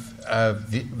interaction of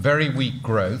the very weak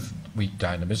growth, weak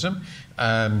dynamism,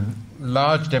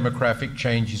 large demographic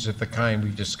changes of the kind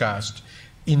we've discussed,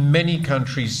 in many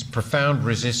countries, profound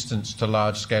resistance to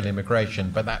large-scale immigration,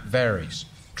 but that varies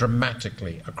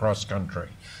dramatically across country.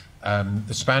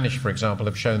 The Spanish, for example,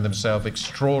 have shown themselves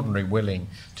extraordinarily willing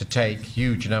to take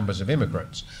huge numbers of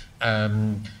immigrants,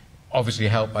 obviously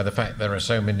helped by the fact there are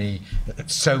so many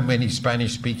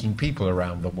Spanish-speaking people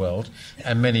around the world,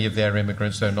 and many of their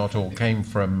immigrants, though not all, came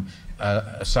from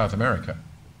South America.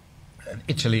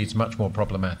 Italy is much more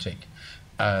problematic.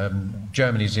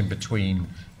 Germany is in between.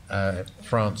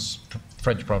 French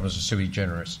problems are sui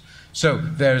generis. So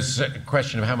there's a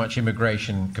question of how much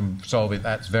immigration can solve it.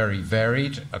 That's very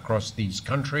varied across these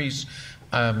countries.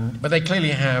 But they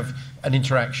clearly have an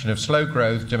interaction of slow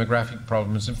growth, demographic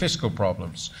problems, and fiscal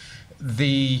problems.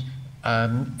 The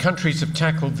countries have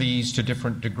tackled these to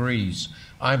different degrees.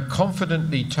 I'm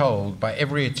confidently told by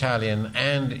every Italian,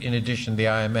 and in addition the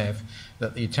IMF,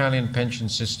 that the Italian pension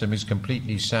system is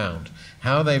completely sound.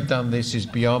 How they've done this is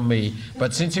beyond me,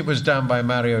 but since it was done by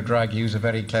Mario Draghi, who's a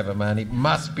very clever man, it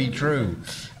must be true.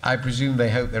 I presume they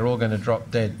hope they're all going to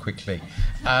drop dead quickly.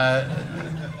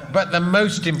 But the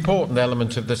most important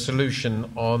element of the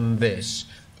solution on this,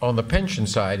 on the pension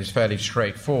side, is fairly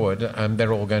straightforward.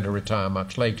 They're all going to retire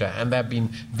much later, and there have been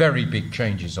very big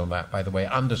changes on that, by the way,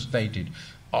 understated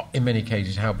in many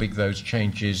cases how big those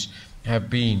changes have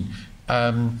been.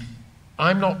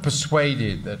 I'm not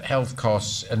persuaded that health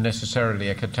costs are necessarily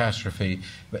a catastrophe,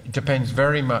 but it depends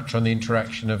very much on the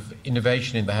interaction of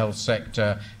innovation in the health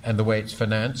sector and the way it's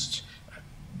financed.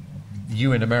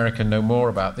 You in America know more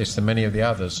about this than many of the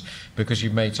others because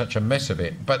you've made such a mess of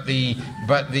it.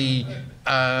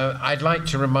 I'd like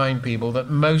to remind people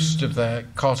that most of the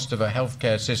cost of a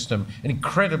healthcare system, an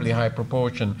incredibly high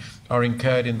proportion, are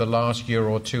incurred in the last year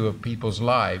or two of people's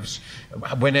lives,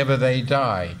 whenever they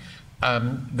die.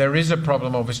 There is a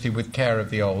problem, obviously, with care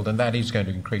of the old, and that is going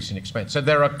to increase in expense. So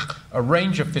there are a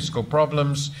range of fiscal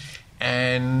problems,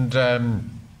 and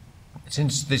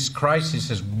since this crisis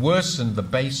has worsened the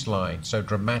baseline so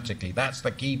dramatically, that's the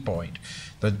key point,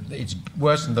 that it's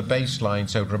worsened the baseline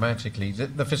so dramatically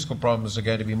that the fiscal problems are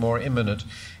going to be more imminent.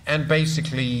 And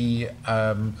basically,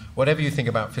 whatever you think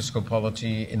about fiscal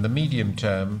policy in the medium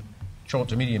term, short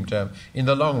to medium term, in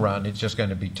the long run, it's just going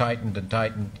to be tightened and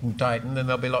tightened and tightened, and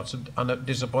there'll be lots of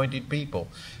disappointed people.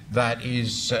 That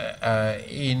is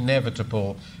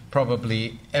inevitable,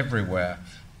 probably everywhere.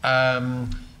 I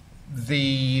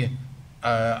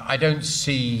don't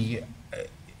see,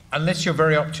 unless you're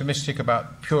very optimistic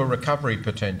about pure recovery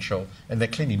potential, and there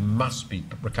clearly must be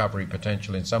recovery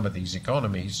potential in some of these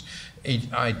economies,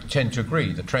 I tend to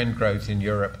agree. The trend growth in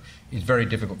Europe is very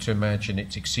difficult to imagine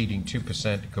it's exceeding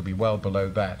 2%. It could be well below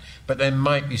that. But there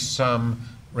might be some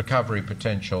recovery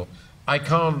potential. I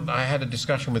had a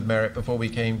discussion with Merritt before we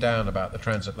came down about the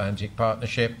transatlantic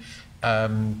partnership.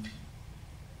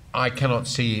 I cannot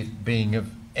see it being of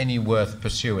any worth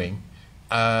pursuing.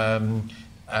 The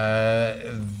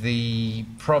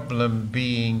problem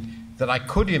being that I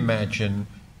could imagine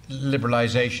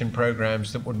liberalization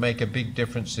programs that would make a big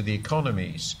difference to the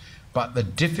economies, but the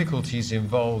difficulties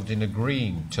involved in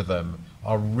agreeing to them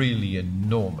are really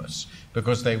enormous,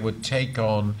 because they would take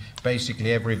on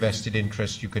basically every vested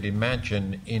interest you could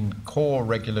imagine in core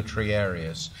regulatory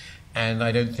areas. And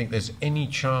I don't think there's any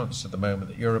chance at the moment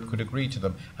that Europe could agree to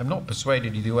them. I'm not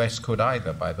persuaded the US could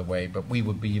either, by the way, but we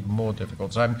would be even more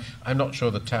difficult. So I'm not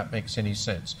sure the TAP makes any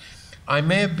sense. I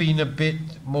may have been a bit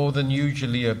more than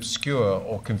usually obscure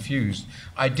or confused.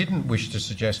 I didn't wish to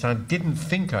suggest, I didn't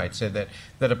think I'd said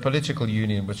that a political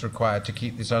union was required to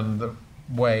keep this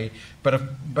underway,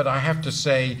 but I have to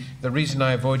say the reason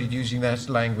I avoided using that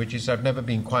language is I've never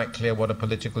been quite clear what a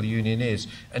political union is,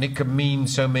 and it can mean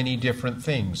so many different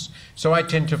things. So I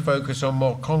tend to focus on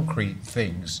more concrete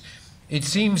things. It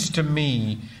seems to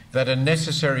me that a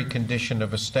necessary condition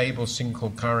of a stable single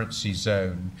currency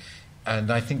zone,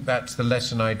 and I think that's the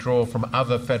lesson I draw from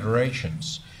other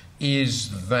federations,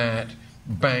 is that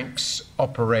banks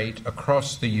operate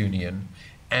across the union,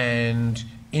 and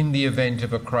in the event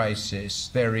of a crisis,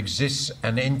 there exists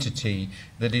an entity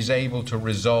that is able to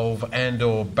resolve and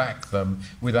or back them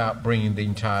without bringing the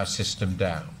entire system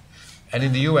down. And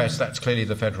in the US, that's clearly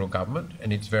the federal government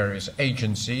and its various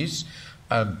agencies.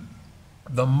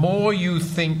 the more you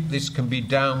think this can be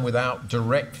done without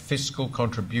direct fiscal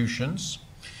contributions,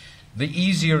 the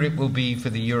easier it will be for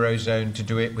the Eurozone to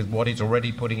do it with what it's already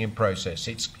putting in process.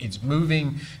 It's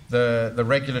moving the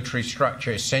regulatory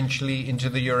structure essentially into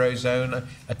the Eurozone,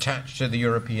 attached to the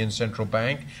European Central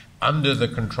Bank, under the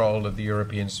control of the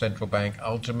European Central Bank.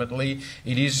 Ultimately,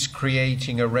 it is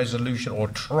creating a resolution, or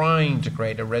trying to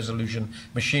create a resolution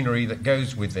machinery that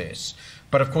goes with this.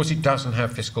 But of course it doesn't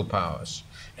have fiscal powers.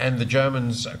 And the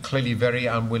Germans are clearly very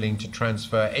unwilling to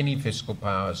transfer any fiscal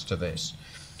powers to this.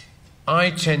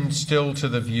 I tend still to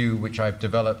the view, which I've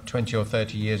developed 20 or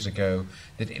 30 years ago,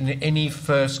 that in any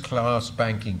first-class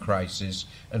banking crisis,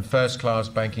 and first-class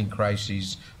banking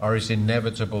crises are as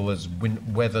inevitable as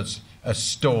weathers as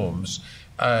storms,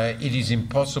 it is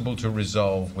impossible to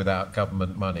resolve without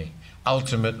government money.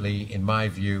 Ultimately, in my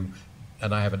view,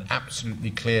 and I have an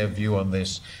absolutely clear view on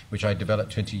this, which I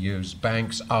developed 20 years,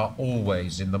 banks are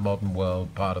always, in the modern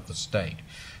world, part of the state.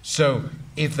 So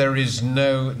if there is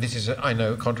no, this is, I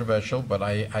know, controversial, but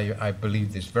I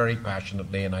believe this very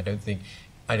passionately, and I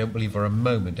don't believe for a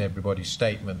moment everybody's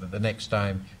statement that the next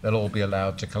time they'll all be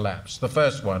allowed to collapse. The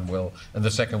first one will, and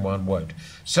the second one won't.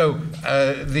 So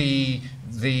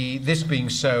this being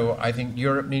so, I think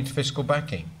Europe needs fiscal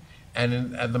backing.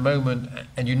 And at the moment,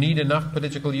 and you need enough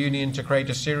political union to create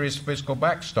a serious fiscal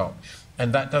backstop,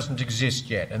 and that doesn't exist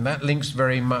yet. And that links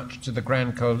very much to the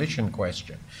grand coalition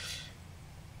question.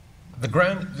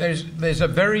 There's a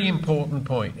very important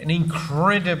point, an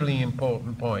incredibly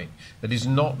important point that is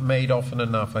not made often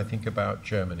enough, I think, about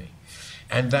Germany.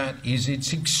 And that is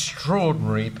its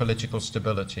extraordinary political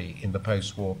stability in the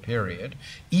post-war period,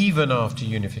 even after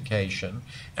unification,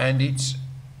 and its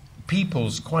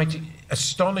people's quite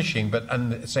astonishing, but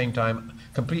at the same time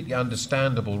completely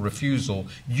understandable refusal,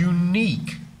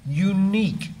 unique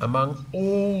among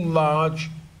all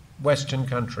large Western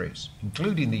countries,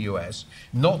 including the US,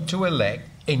 not to elect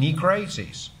any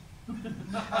crazies.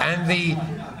 And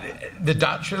the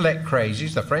Dutch elect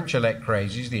crazies, the French elect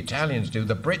crazies, the Italians do,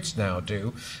 the Brits now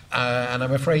do, and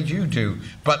I'm afraid you do.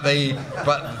 But the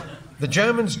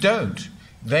Germans don't.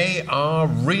 They are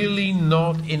really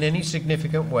not in any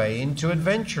significant way into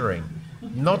adventuring,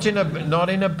 not in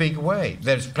a big way.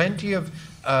 There's plenty of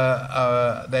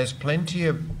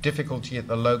difficulty at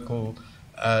the local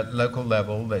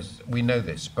level. We know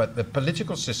this, but the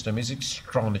political system is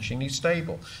astonishingly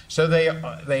stable. So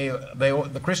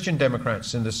the Christian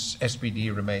Democrats in the SPD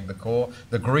remain the core.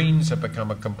 The Greens have become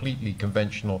a completely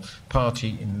conventional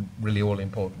party in really all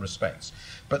important respects.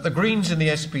 But the Greens and the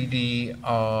SPD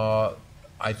are,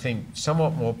 I think,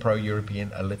 somewhat more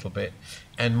pro-European a little bit,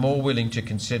 and more willing to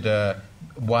consider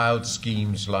wild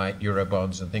schemes like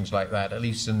Eurobonds and things like that, at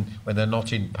least when they're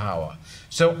not in power.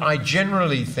 So I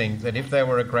generally think that if there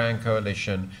were a grand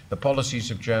coalition, the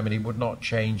policies of Germany would not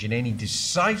change in any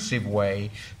decisive way,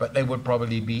 but they would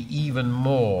probably be even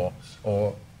more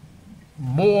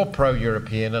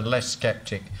pro-European and less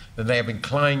sceptic than they have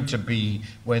inclined to be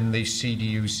when the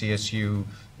CDU, CSU,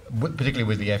 particularly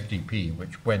with the FDP,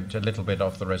 which went a little bit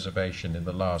off the reservation in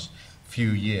the last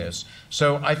few years.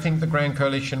 So I think the Grand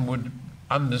Coalition would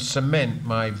cement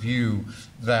my view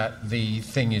that the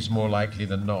thing is more likely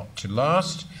than not to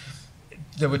last.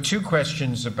 There were two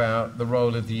questions about the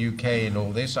role of the UK in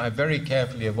all this. I very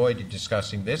carefully avoided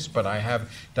discussing this, but I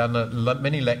have done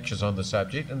many lectures on the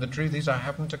subject, and the truth is I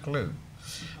haven't a clue.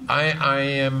 I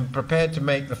am prepared to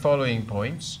make the following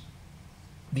points.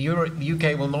 The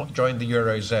UK will not join the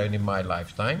Eurozone in my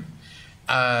lifetime.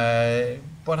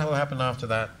 What will happen after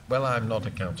that? Well, I'm not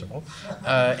accountable.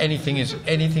 Anything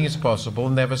is possible.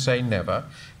 Never say never.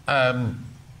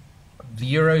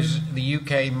 The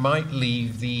UK might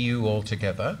leave the EU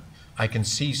altogether. I can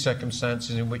see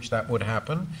circumstances in which that would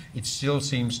happen. It still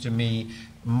seems to me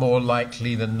more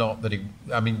likely than not that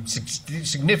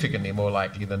significantly more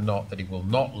likely than not that it will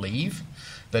not leave,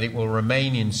 that it will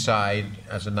remain inside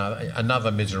as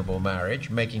another miserable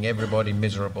marriage, making everybody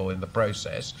miserable in the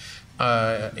process,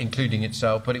 including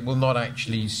itself, but it will not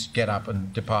actually get up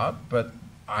and depart, but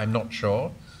I'm not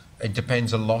sure. It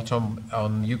depends a lot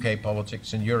on UK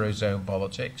politics and Eurozone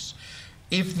politics.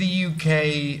 If the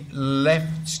UK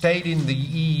stayed in the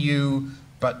EU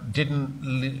but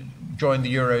didn't join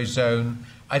the Eurozone,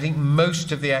 I think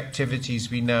most of the activities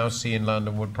we now see in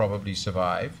London would probably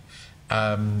survive.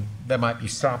 There might be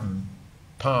some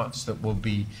parts that will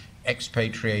be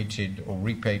expatriated or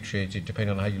repatriated,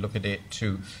 depending on how you look at it,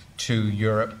 to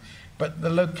Europe. But the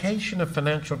location of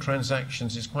financial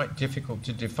transactions is quite difficult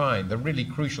to define. The really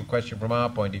crucial question from our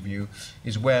point of view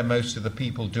is where most of the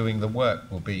people doing the work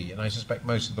will be, and I suspect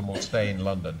most of them will stay in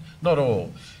London. Not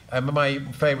all. My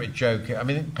favourite joke, I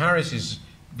mean, Paris is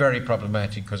very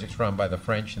problematic because it's run by the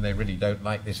French and they really don't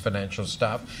like this financial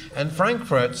stuff. And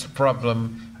Frankfurt's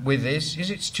problem with this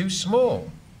is it's too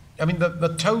small. I mean,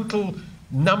 the total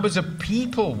numbers of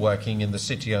people working in the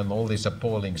city on all this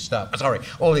appalling stuff,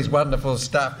 all this wonderful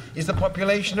stuff, is the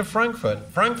population of Frankfurt.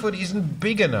 Frankfurt isn't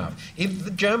big enough.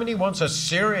 If Germany wants a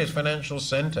serious financial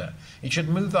center, it should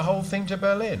move the whole thing to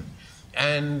Berlin.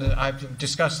 And I've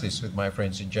discussed this with my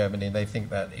friends in Germany, and they think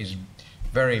that is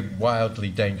very wildly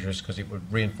dangerous because it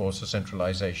would reinforce the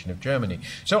centralization of Germany.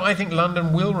 So I think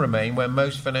London will remain where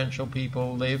most financial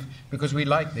people live because we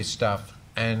like this stuff,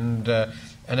 and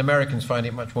Americans find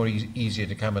it much more easier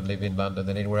to come and live in London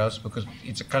than anywhere else because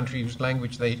it's a country whose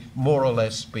language they more or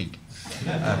less speak.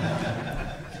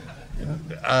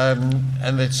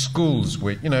 And the schools,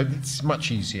 it's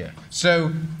much easier.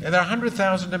 So there are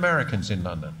 100,000 Americans in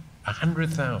London,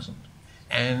 100,000,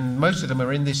 and most of them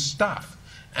are in this stuff.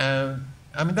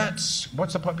 I mean,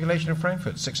 what's the population of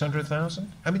Frankfurt?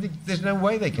 600,000? I mean, there's no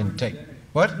way they can take.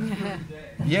 What?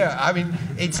 Yeah, I mean,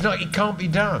 it can't be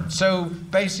done. So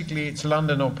basically, it's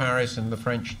London or Paris, and the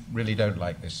French really don't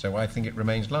like this. So I think it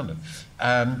remains London.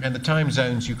 And the time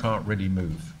zones you can't really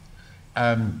move.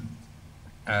 I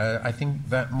think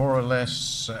that more or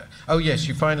less. Oh yes,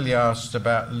 you finally asked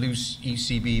about loose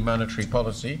ECB monetary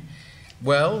policy.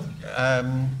 Well,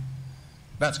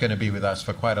 that's going to be with us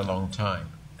for quite a long time.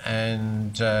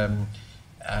 And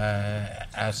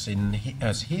as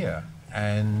here,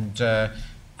 and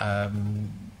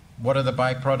what are the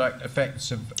byproduct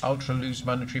effects of ultra-loose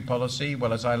monetary policy?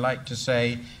 Well, as I like to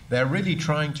say, they're really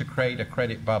trying to create a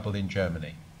credit bubble in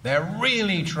Germany. They're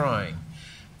really trying.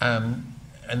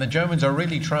 And the Germans are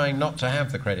really trying not to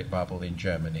have the credit bubble in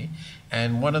Germany.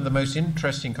 And one of the most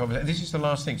interesting conversations, this is the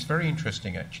last thing, it's very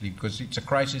interesting actually, because it's a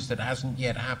crisis that hasn't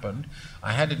yet happened.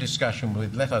 I had a discussion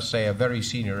with, let us say, a very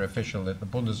senior official at the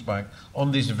Bundesbank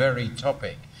on this very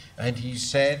topic. And he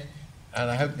said,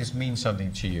 and I hope this means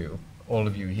something to you, all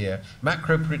of you here,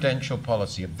 macroprudential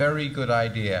policy, a very good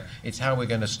idea. It's how we're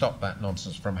going to stop that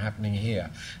nonsense from happening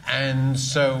here. And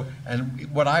so, and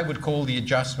what I would call the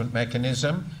adjustment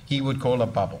mechanism, he would call a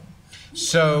bubble.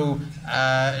 So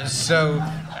I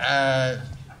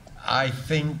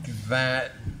think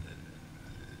that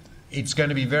it's going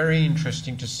to be very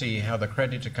interesting to see how the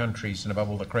creditor countries, and above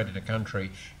all the creditor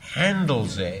country,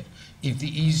 handles it if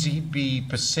the ECB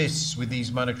persists with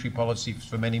these monetary policies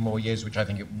for many more years, which I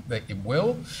think it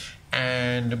will,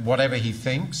 and whatever he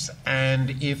thinks,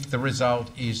 and if the result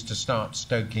is to start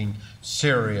stoking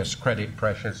serious credit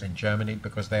pressures in Germany,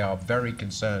 because they are very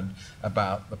concerned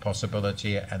about the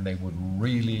possibility and they would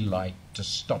really like to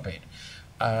stop it.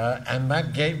 And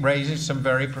that raises some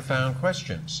very profound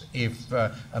questions. If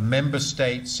a member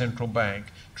state central bank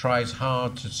tries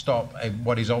hard to stop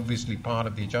what is obviously part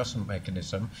of the adjustment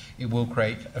mechanism, it will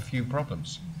create a few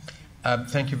problems.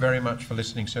 Thank you very much for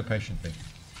listening so patiently.